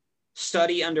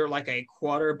study under like a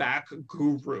quarterback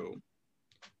guru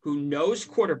who knows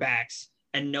quarterbacks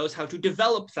and knows how to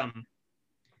develop them,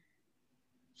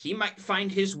 he might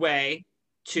find his way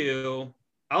to,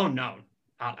 oh no,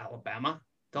 not Alabama.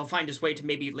 They'll find his way to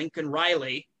maybe Lincoln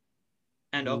Riley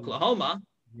and Oklahoma.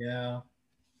 Yeah.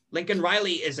 Lincoln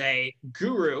Riley is a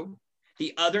guru.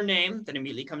 The other name that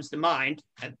immediately comes to mind,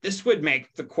 and this would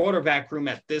make the quarterback room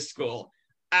at this school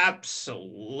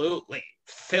absolutely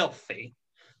filthy,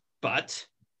 but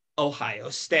Ohio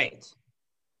State.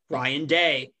 Ryan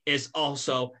Day is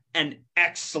also an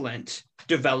excellent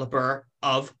developer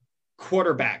of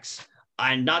quarterbacks,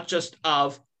 and not just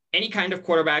of any kind of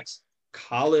quarterbacks,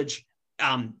 college,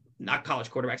 not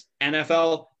college quarterbacks,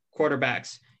 NFL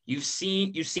quarterbacks. You've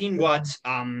seen what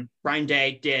Ryan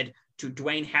Day did to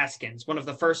Dwayne Haskins, one of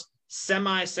the first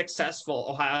semi-successful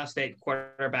Ohio State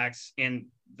quarterbacks in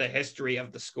the history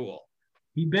of the school.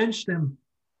 He benched him.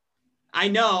 I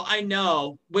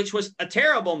know, which was a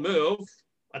terrible move.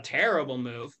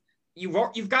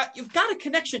 You've got a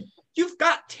connection. You've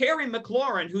got Terry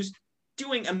McLaurin, who's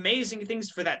doing amazing things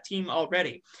for that team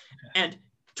already. And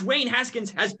Dwayne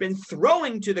Haskins has been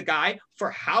throwing to the guy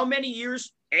for how many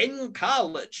years in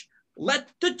college? Let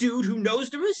the dude who knows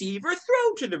the receiver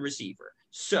throw to the receiver.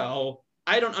 So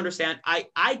I don't understand.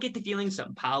 I get the feeling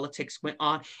some politics went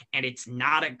on, and it's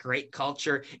not a great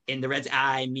culture in the Reds.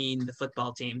 I mean, the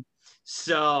football team.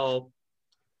 So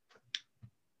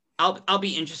I'll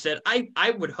be interested.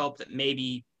 I would hope that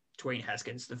maybe Dwayne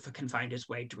Haskins can find his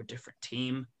way to a different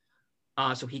team,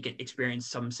 so he can experience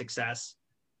some success.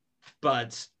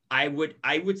 But I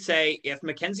would say if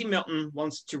Mackenzie Milton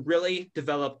wants to really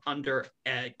develop under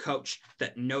a coach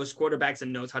that knows quarterbacks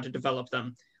and knows how to develop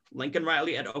them, Lincoln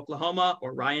Riley at Oklahoma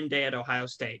or Ryan Day at Ohio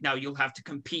State. Now you'll have to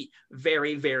compete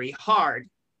very, very hard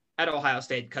at Ohio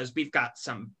State because we've got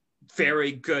some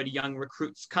very good young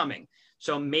recruits coming.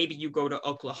 So maybe you go to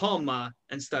Oklahoma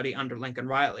and study under Lincoln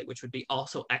Riley, which would be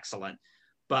also excellent.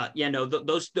 But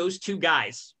those two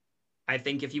guys, I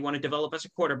think if you want to develop as a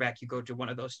quarterback, you go to one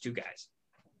of those two guys.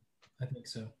 I think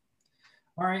so.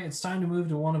 All right, it's time to move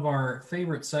to one of our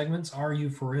favorite segments, Are You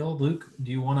For Real? Luke,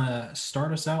 do you want to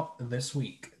start us out this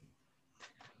week?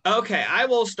 Okay, I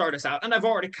will start us out, and I've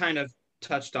already kind of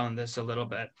touched on this a little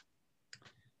bit.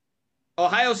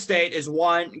 Ohio State is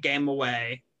one game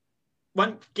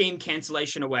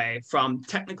cancellation away from,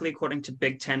 technically according to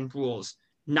Big Ten rules,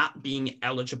 not being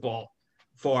eligible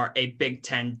for a Big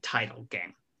Ten title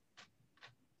game.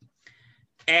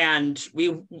 And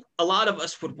a lot of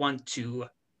us would want to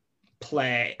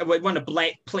place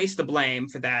the blame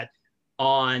for that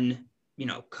on,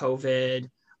 COVID,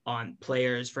 on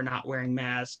players for not wearing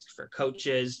masks, for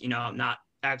coaches, not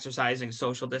exercising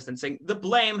social distancing. The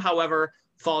blame, however,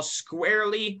 falls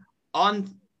squarely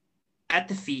at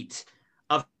the feet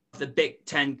of the Big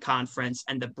Ten Conference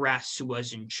and the brass who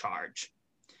was in charge.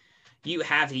 You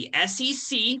have the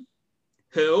SEC,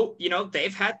 who,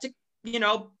 they've had to,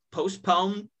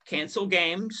 postpone, cancel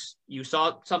games. You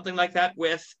saw something like that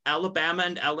with Alabama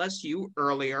and LSU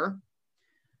earlier.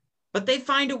 But they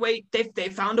found a way to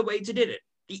do it.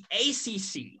 The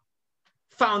ACC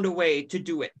found a way to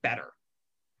do it better.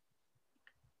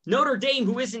 Notre Dame,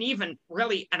 who isn't even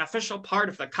really an official part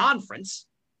of the conference,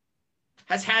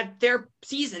 has had their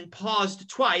season paused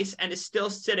twice and is still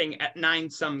sitting at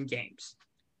 9-some games.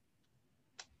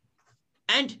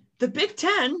 And the Big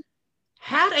Ten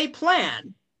had a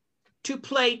plan to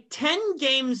play 10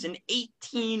 games in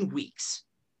 18 weeks,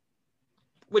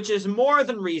 which is more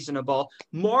than reasonable,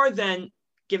 more than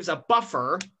gives a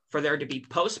buffer for there to be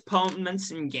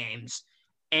postponements in games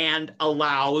and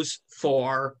allows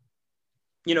for,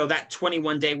 that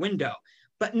 21-day window.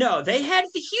 But no, they had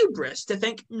the hubris to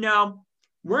think, no,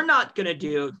 we're not going to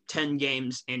do 10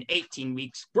 games in 18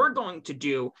 weeks. We're going to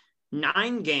do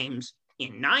 9 games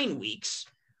in 9 weeks.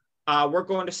 We're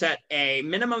going to set a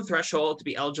minimum threshold to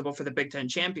be eligible for the Big Ten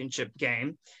championship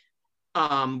game.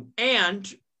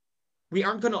 And we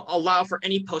aren't going to allow for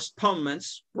any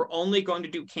postponements. We're only going to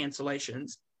do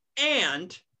cancellations.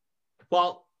 And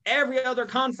while every other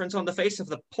conference on the face of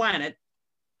the planet,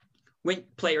 when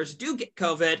players do get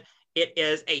COVID, it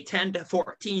is a 10 to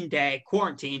 14-day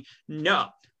quarantine. No,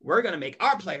 we're going to make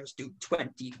our players do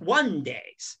 21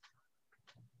 days.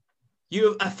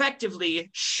 You effectively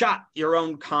shot your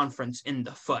own conference in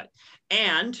the foot.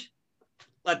 And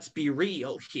let's be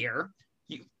real here,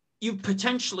 you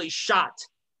potentially shot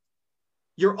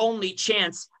your only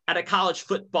chance at a college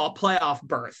football playoff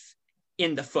berth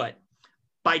in the foot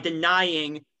by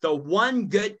denying the one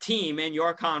good team in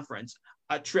your conference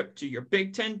a trip to your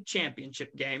Big Ten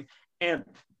championship game and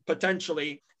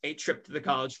potentially a trip to the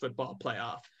college football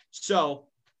playoff. So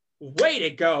way to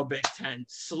go, Big Ten.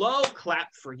 Slow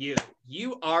clap for you.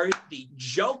 You are the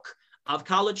joke of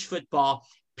college football.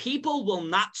 people will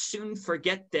not soon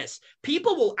forget this.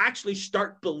 People will actually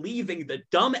start believing the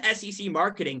dumb SEC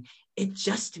marketing. It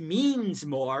just means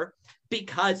more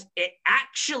because it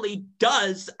actually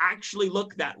does actually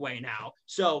look that way now.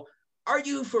 So are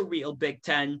you for real, Big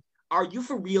Ten? Are you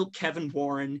for real, Kevin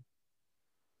Warren?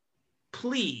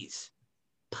 Please,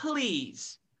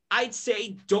 please, I'd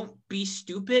say don't be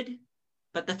stupid.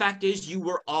 But the fact is, you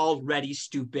were already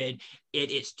stupid.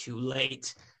 It is too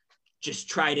late. Just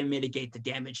try to mitigate the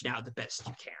damage now the best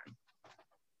you can.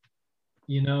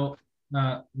 You know,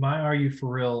 my Are You For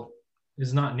Real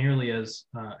is not nearly as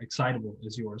excitable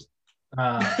as yours.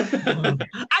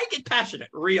 I get passionate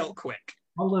real quick.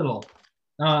 A little.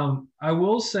 I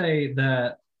will say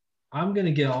that I'm going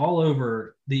to get all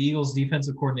over the Eagles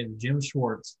defensive coordinator, Jim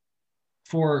Schwartz,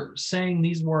 for saying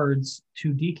these words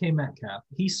to DK Metcalf.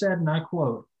 He said, and I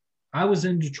quote, "I was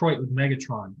in Detroit with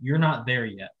Megatron. You're not there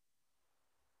yet."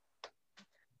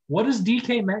 What does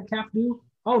DK Metcalf do?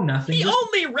 Oh, nothing. He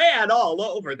only ran all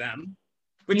over them,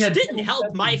 which didn't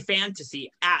help my fantasy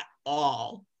at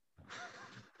all.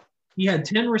 He had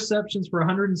 10 receptions for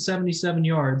 177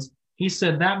 yards. He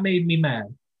said, that made me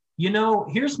mad. You know,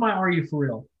 here's my Are You For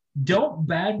Real? Don't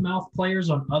badmouth players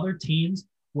on other teams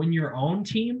when your own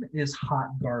team is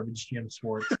hot garbage, Jim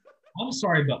Schwartz. I'm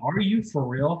sorry, but Are You For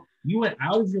Real? You went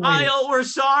out of your way. Kyle, we're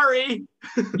sorry.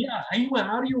 Yeah, you went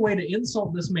out of your way to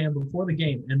insult this man before the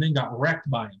game and then got wrecked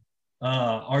by him.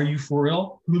 Are you for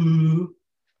real?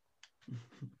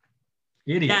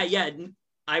 Idiot. Yeah,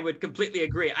 I would completely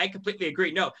agree. I completely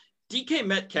agree. No, DK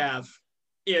Metcalf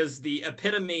is the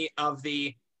epitome of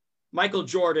the Michael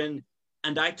Jordan,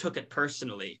 and I took it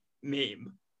personally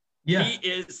meme. Yeah. He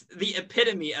is the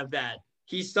epitome of that.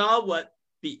 He saw what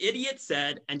the idiot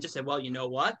said and just said, well, you know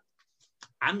what?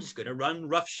 I'm just going to run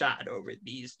roughshod over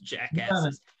these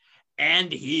jackasses.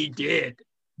 And he did.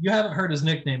 You haven't heard his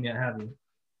nickname yet, have you?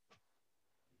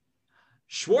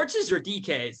 Schwartz's or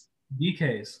DK's?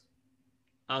 DK's.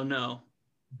 Oh, no.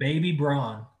 Baby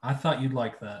Braun. I thought you'd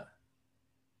like that.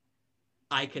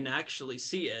 I can actually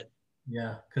see it.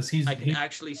 Yeah, because I can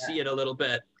actually see it a little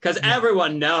bit. Because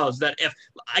everyone knows that if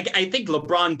I think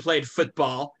LeBron played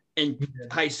football in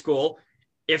high school.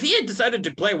 If he had decided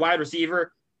to play wide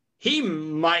receiver, he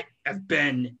might have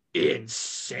been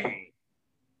insane.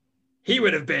 He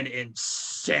would have been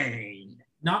insane.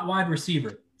 Not wide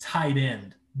receiver, tight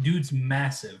end. Dude's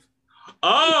massive.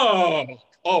 Oh,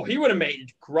 he would have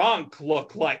made Gronk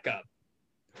look like a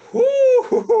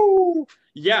whoo.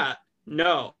 Yeah,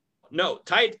 no,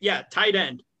 tight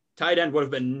end. Tight end would have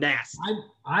been nasty.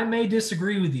 I may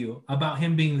disagree with you about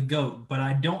him being the GOAT, but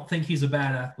I don't think he's a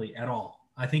bad athlete at all.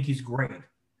 I think he's great.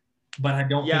 But I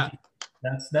don't think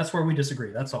that's where we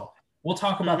disagree. That's all. We'll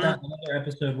talk about that in another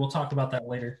episode. We'll talk about that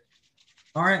later.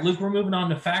 All right, Luke, we're moving on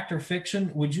to fact or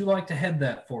fiction. Would you like to head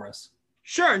that for us?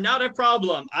 Sure, not a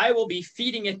problem. I will be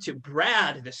feeding it to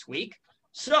Brad this week.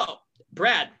 So,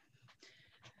 Brad,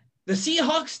 the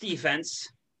Seahawks defense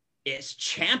is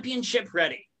championship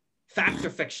ready. Fact or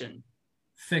fiction?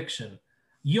 Fiction.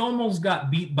 You almost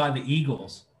got beat by the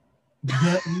Eagles.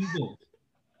 The Eagles.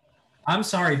 I'm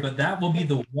sorry, but that will be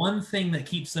the one thing that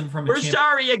keeps them from a We're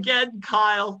sorry again,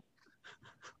 Kyle.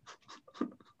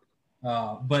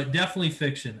 But definitely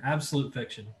fiction. Absolute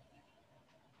fiction.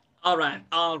 All right.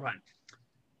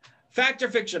 Fact or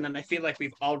fiction, and I feel like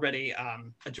we've already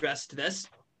addressed this.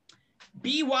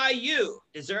 BYU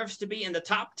deserves to be in the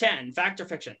top 10. Fact or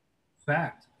fiction?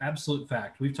 Fact. Absolute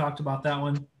fact. We've talked about that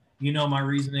one. You know my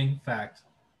reasoning. Fact.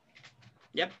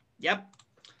 Yep.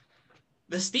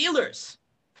 The Steelers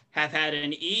have had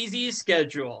an easy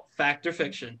schedule. Fact or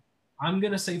fiction? I'm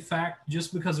going to say fact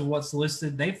just because of what's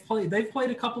listed. They've played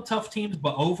a couple tough teams,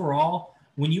 but overall,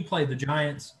 when you play the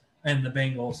Giants and the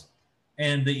Bengals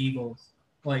and the Eagles,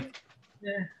 I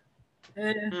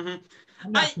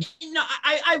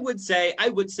would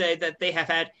say that they have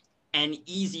had an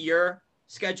easier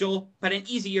schedule, but an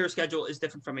easier schedule is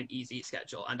different from an easy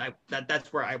schedule, and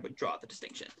that's where I would draw the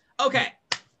distinction. Okay,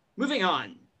 moving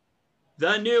on.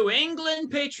 The New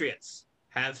England Patriots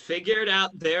have figured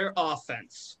out their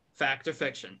offense. Fact or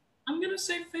fiction? I'm going to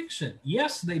say fiction.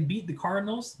 Yes, they beat the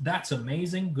Cardinals. That's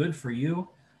amazing. Good for you.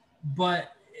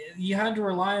 But you had to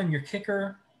rely on your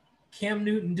kicker. Cam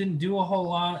Newton didn't do a whole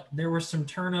lot. There were some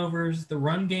turnovers. The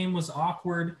run game was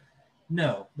awkward.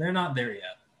 No, they're not there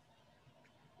yet.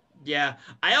 Yeah,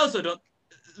 I also don't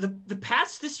 – the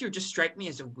Pats this year just strike me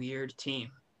as a weird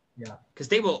team. Yeah. Because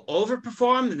they will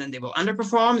overperform, and then they will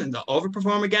underperform, and they'll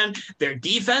overperform again. Their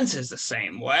defense is the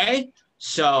same way.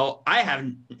 So I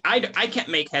can't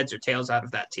make heads or tails out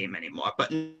of that team anymore.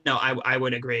 But no, I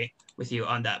would agree with you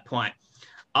on that point.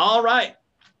 All right.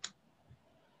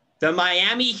 The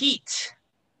Miami Heat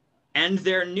and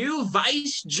their new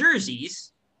Vice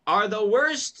jerseys are the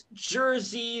worst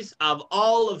jerseys of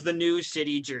all of the new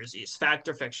city jerseys. Fact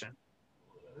or fiction?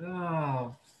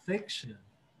 Oh, fiction.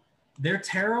 They're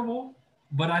terrible,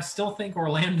 but I still think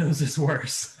Orlando's is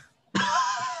worse.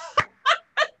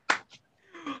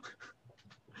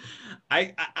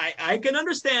 I can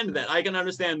understand that. I can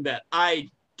understand that. I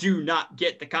do not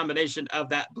get the combination of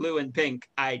that blue and pink.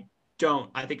 I don't.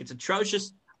 I think it's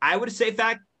atrocious. I would say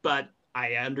fact, but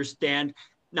I understand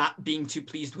not being too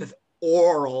pleased with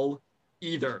oral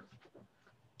either.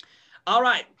 All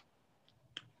right.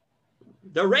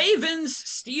 The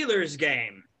Ravens-Steelers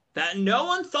game that no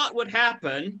one thought would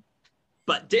happen,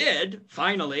 but did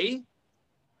finally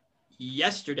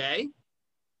yesterday,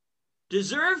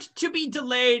 deserved to be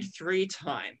delayed 3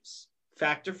 times.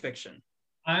 Fact or fiction?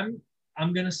 I'm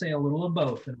gonna say a little of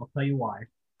both, and I'll tell you why.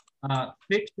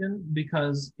 Fiction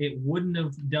because it wouldn't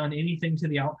have done anything to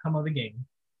the outcome of the game,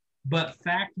 but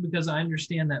fact because I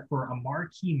understand that for a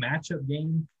marquee matchup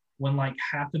game, when like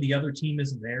half of the other team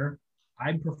isn't there,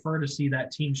 I'd prefer to see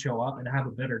that team show up and have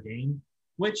a better game.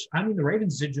 Which I mean, the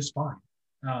Ravens did just fine.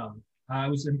 I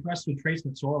was impressed with Trace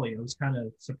McSorley. I was kind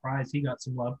of surprised he got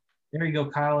some love. There you go,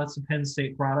 Kyle. That's a Penn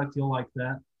State product. You'll like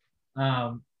that.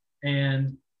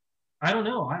 And I don't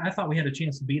know. I thought we had a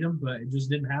chance to beat them, but it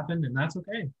just didn't happen, and that's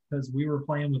okay because we were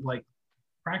playing with like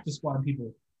practice squad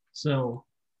people. So,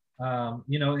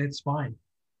 it's fine.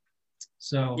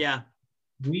 So yeah,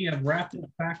 we have wrapped up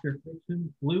fact or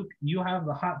fiction. Luke, you have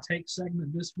the hot take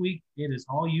segment this week. It is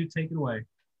all you. Take it away.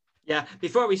 Yeah.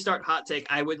 Before we start hot take,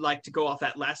 I would like to go off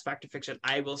that last fact or fiction.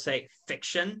 I will say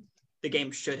fiction. The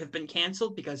game should have been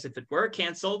canceled because if it were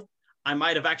canceled, I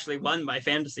might have actually won my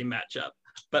fantasy matchup.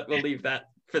 But we'll leave that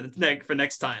for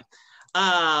next time.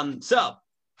 So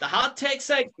the hot take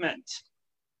segment,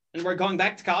 and we're going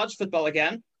back to college football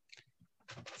again.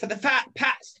 For the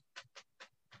past,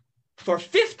 for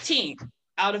 15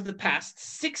 out of the past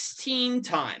 16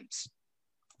 times,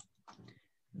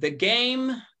 the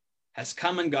game has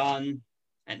come and gone,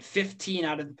 and 15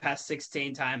 out of the past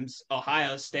 16 times,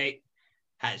 Ohio State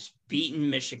has beaten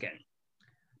Michigan.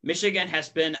 Michigan has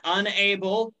been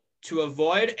unable to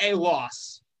avoid a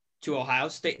loss to Ohio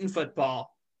State in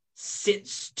football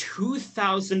since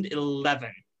 2011.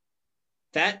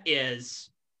 That is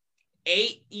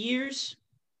 8 years,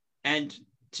 and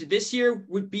to this year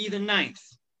would be the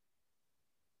 9th.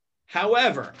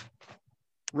 However,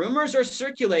 rumors are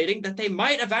circulating that they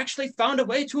might have actually found a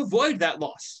way to avoid that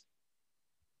loss.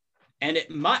 And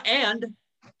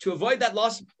to avoid that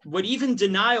loss would even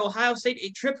deny Ohio State a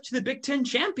trip to the Big Ten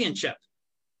championship.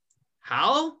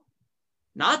 How?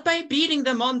 Not by beating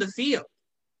them on the field,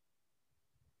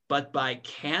 but by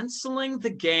canceling the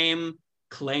game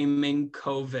claiming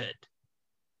COVID.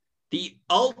 The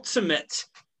ultimate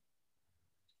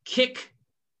kick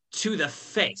to the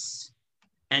face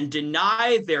and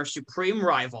deny their supreme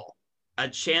rival a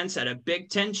chance at a Big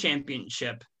Ten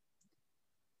championship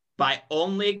by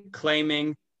only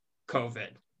claiming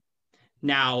COVID.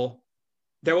 Now,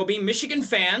 there will be Michigan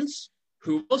fans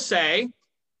who will say,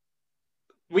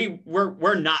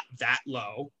 we're not that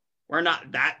low. We're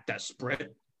not that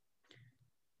desperate.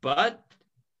 But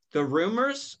the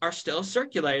rumors are still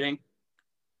circulating,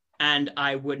 and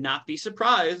I would not be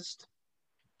surprised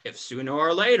if sooner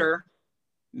or later,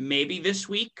 maybe this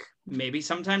week, maybe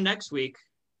sometime next week,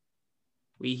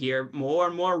 we hear more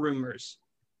and more rumors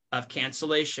of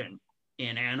cancellation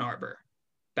in Ann Arbor.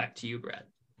 Back to you, Brad.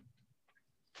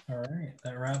 All right.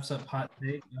 That wraps up hot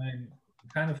take. I'm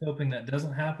kind of hoping that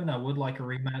doesn't happen. I would like a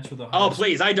rematch with Ohio State.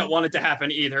 Please. I don't want it to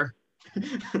happen either.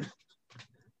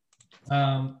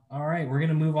 All right. We're going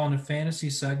to move on to fantasy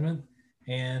segment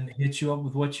and hit you up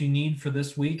with what you need for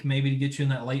this week, maybe to get you in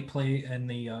that late play in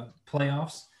the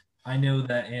playoffs. I know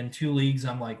that in 2 leagues,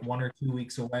 I'm like 1 or 2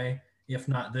 weeks away, if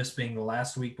not this being the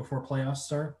last week before playoffs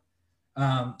start.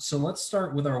 So let's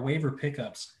start with our waiver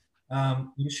pickups.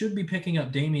 You should be picking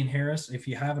up Damian Harris if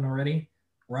you haven't already,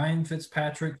 Ryan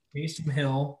Fitzpatrick, Taysom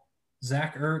Hill,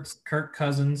 Zach Ertz, Kirk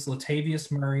Cousins,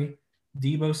 Latavius Murray,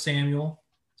 Deebo Samuel,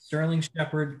 Sterling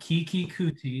Shepard, Kiki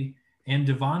Kuti, and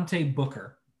Devontae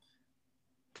Booker.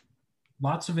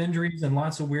 Lots of injuries and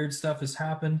lots of weird stuff has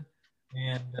happened,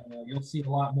 and you'll see a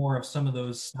lot more of some of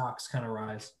those stocks kind of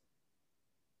rise.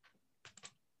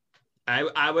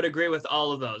 I would agree with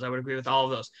all of those.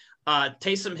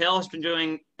 Taysom Hill has been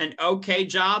doing an okay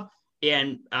job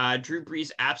in Drew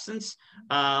Brees' absence.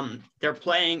 They're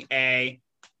playing a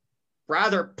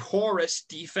rather porous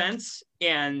defense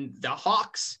in the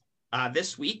Hawks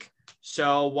this week.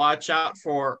 So watch out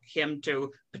for him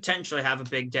to potentially have a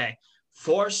big day.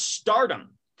 For stardom,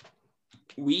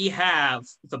 we have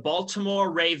the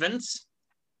Baltimore Ravens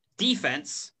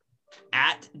defense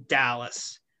at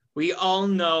Dallas. We all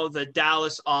know the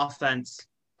Dallas offense,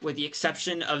 with the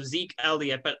exception of Zeke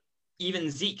Elliott, but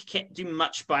even Zeke can't do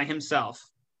much by himself,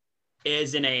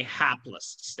 is in a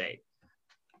hapless state.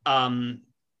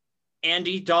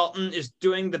 Andy Dalton is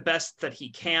doing the best that he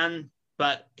can,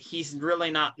 but he's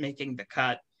really not making the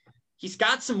cut. He's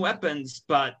got some weapons,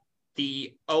 but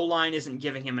the O-line isn't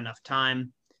giving him enough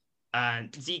time.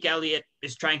 Zeke Elliott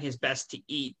is trying his best to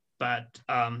eat, but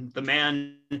the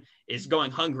man is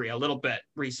going hungry a little bit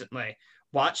recently.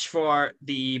 Watch for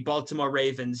the Baltimore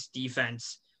Ravens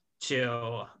defense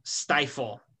to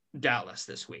stifle Dallas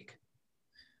this week.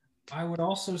 I would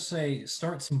also say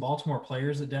start some Baltimore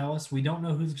players at Dallas. We don't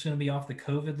know who's going to be off the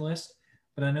COVID list,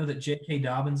 but I know that J.K.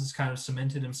 Dobbins has kind of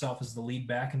cemented himself as the lead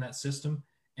back in that system,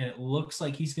 and it looks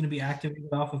like he's going to be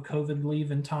activated off of COVID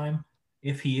leave in time.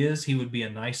 If he is, he would be a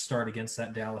nice start against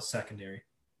that Dallas secondary.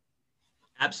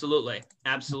 Absolutely.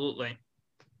 Absolutely.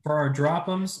 For our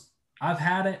drop-ems, I've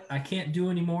had it. I can't do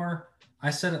anymore.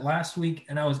 I said it last week,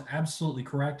 and I was absolutely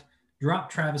correct. Drop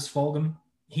Travis Fulgham.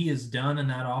 He is done in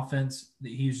that offense.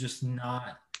 He's just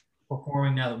not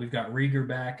performing now that we've got Rieger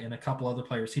back and a couple other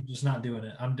players. He's just not doing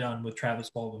it. I'm done with Travis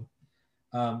Fulgham.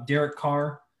 Derek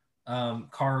Carr.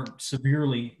 Carr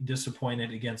severely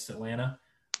disappointed against Atlanta.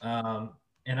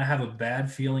 And I have a bad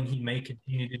feeling he may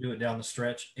continue to do it down the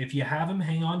stretch. If you have him,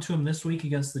 hang on to him this week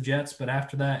against the Jets, but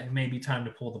after that, it may be time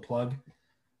to pull the plug.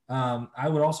 I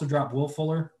would also drop Will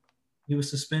Fuller. He was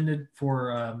suspended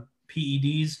for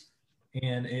PEDs,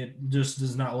 and it just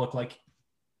does not look like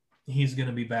he's going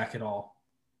to be back at all.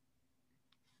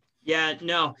 Yeah,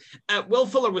 no. Will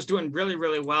Fuller was doing really,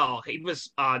 really well. He was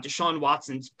Deshaun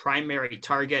Watson's primary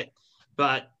target,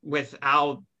 but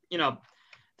without,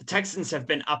 the Texans have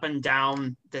been up and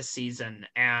down this season,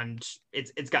 and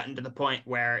it's gotten to the point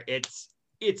where it's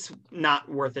not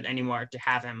worth it anymore to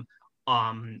have him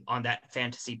on that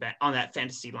fantasy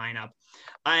lineup.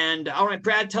 And all right,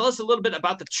 Brad, tell us a little bit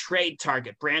about the trade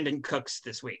target, Brandon Cooks,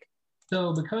 this week.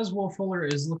 So because Will Fuller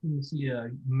is looking to see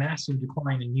a massive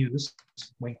decline in use,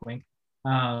 wink, wink,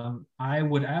 I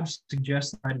would absolutely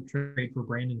suggest try to trade for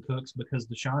Brandon Cooks because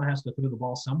Deshaun has to throw the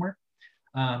ball somewhere.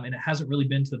 And it hasn't really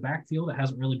been to the backfield. It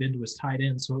hasn't really been to his tight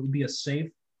end. So it would be a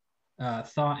safe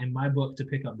thought in my book to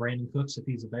pick up Brandon Cooks if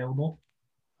he's available.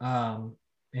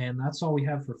 And that's all we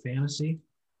have for fantasy.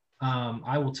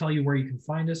 I will tell you where you can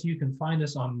find us. You can find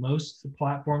us on most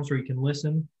platforms where you can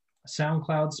listen: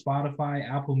 SoundCloud, Spotify,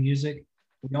 Apple Music.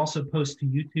 We also post to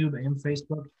YouTube and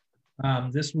Facebook.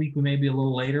 This week we may be a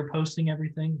little later posting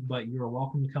everything, but you're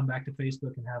welcome to come back to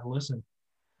Facebook and have a listen.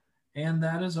 And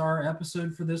that is our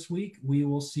episode for this week. We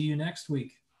will see you next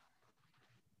week.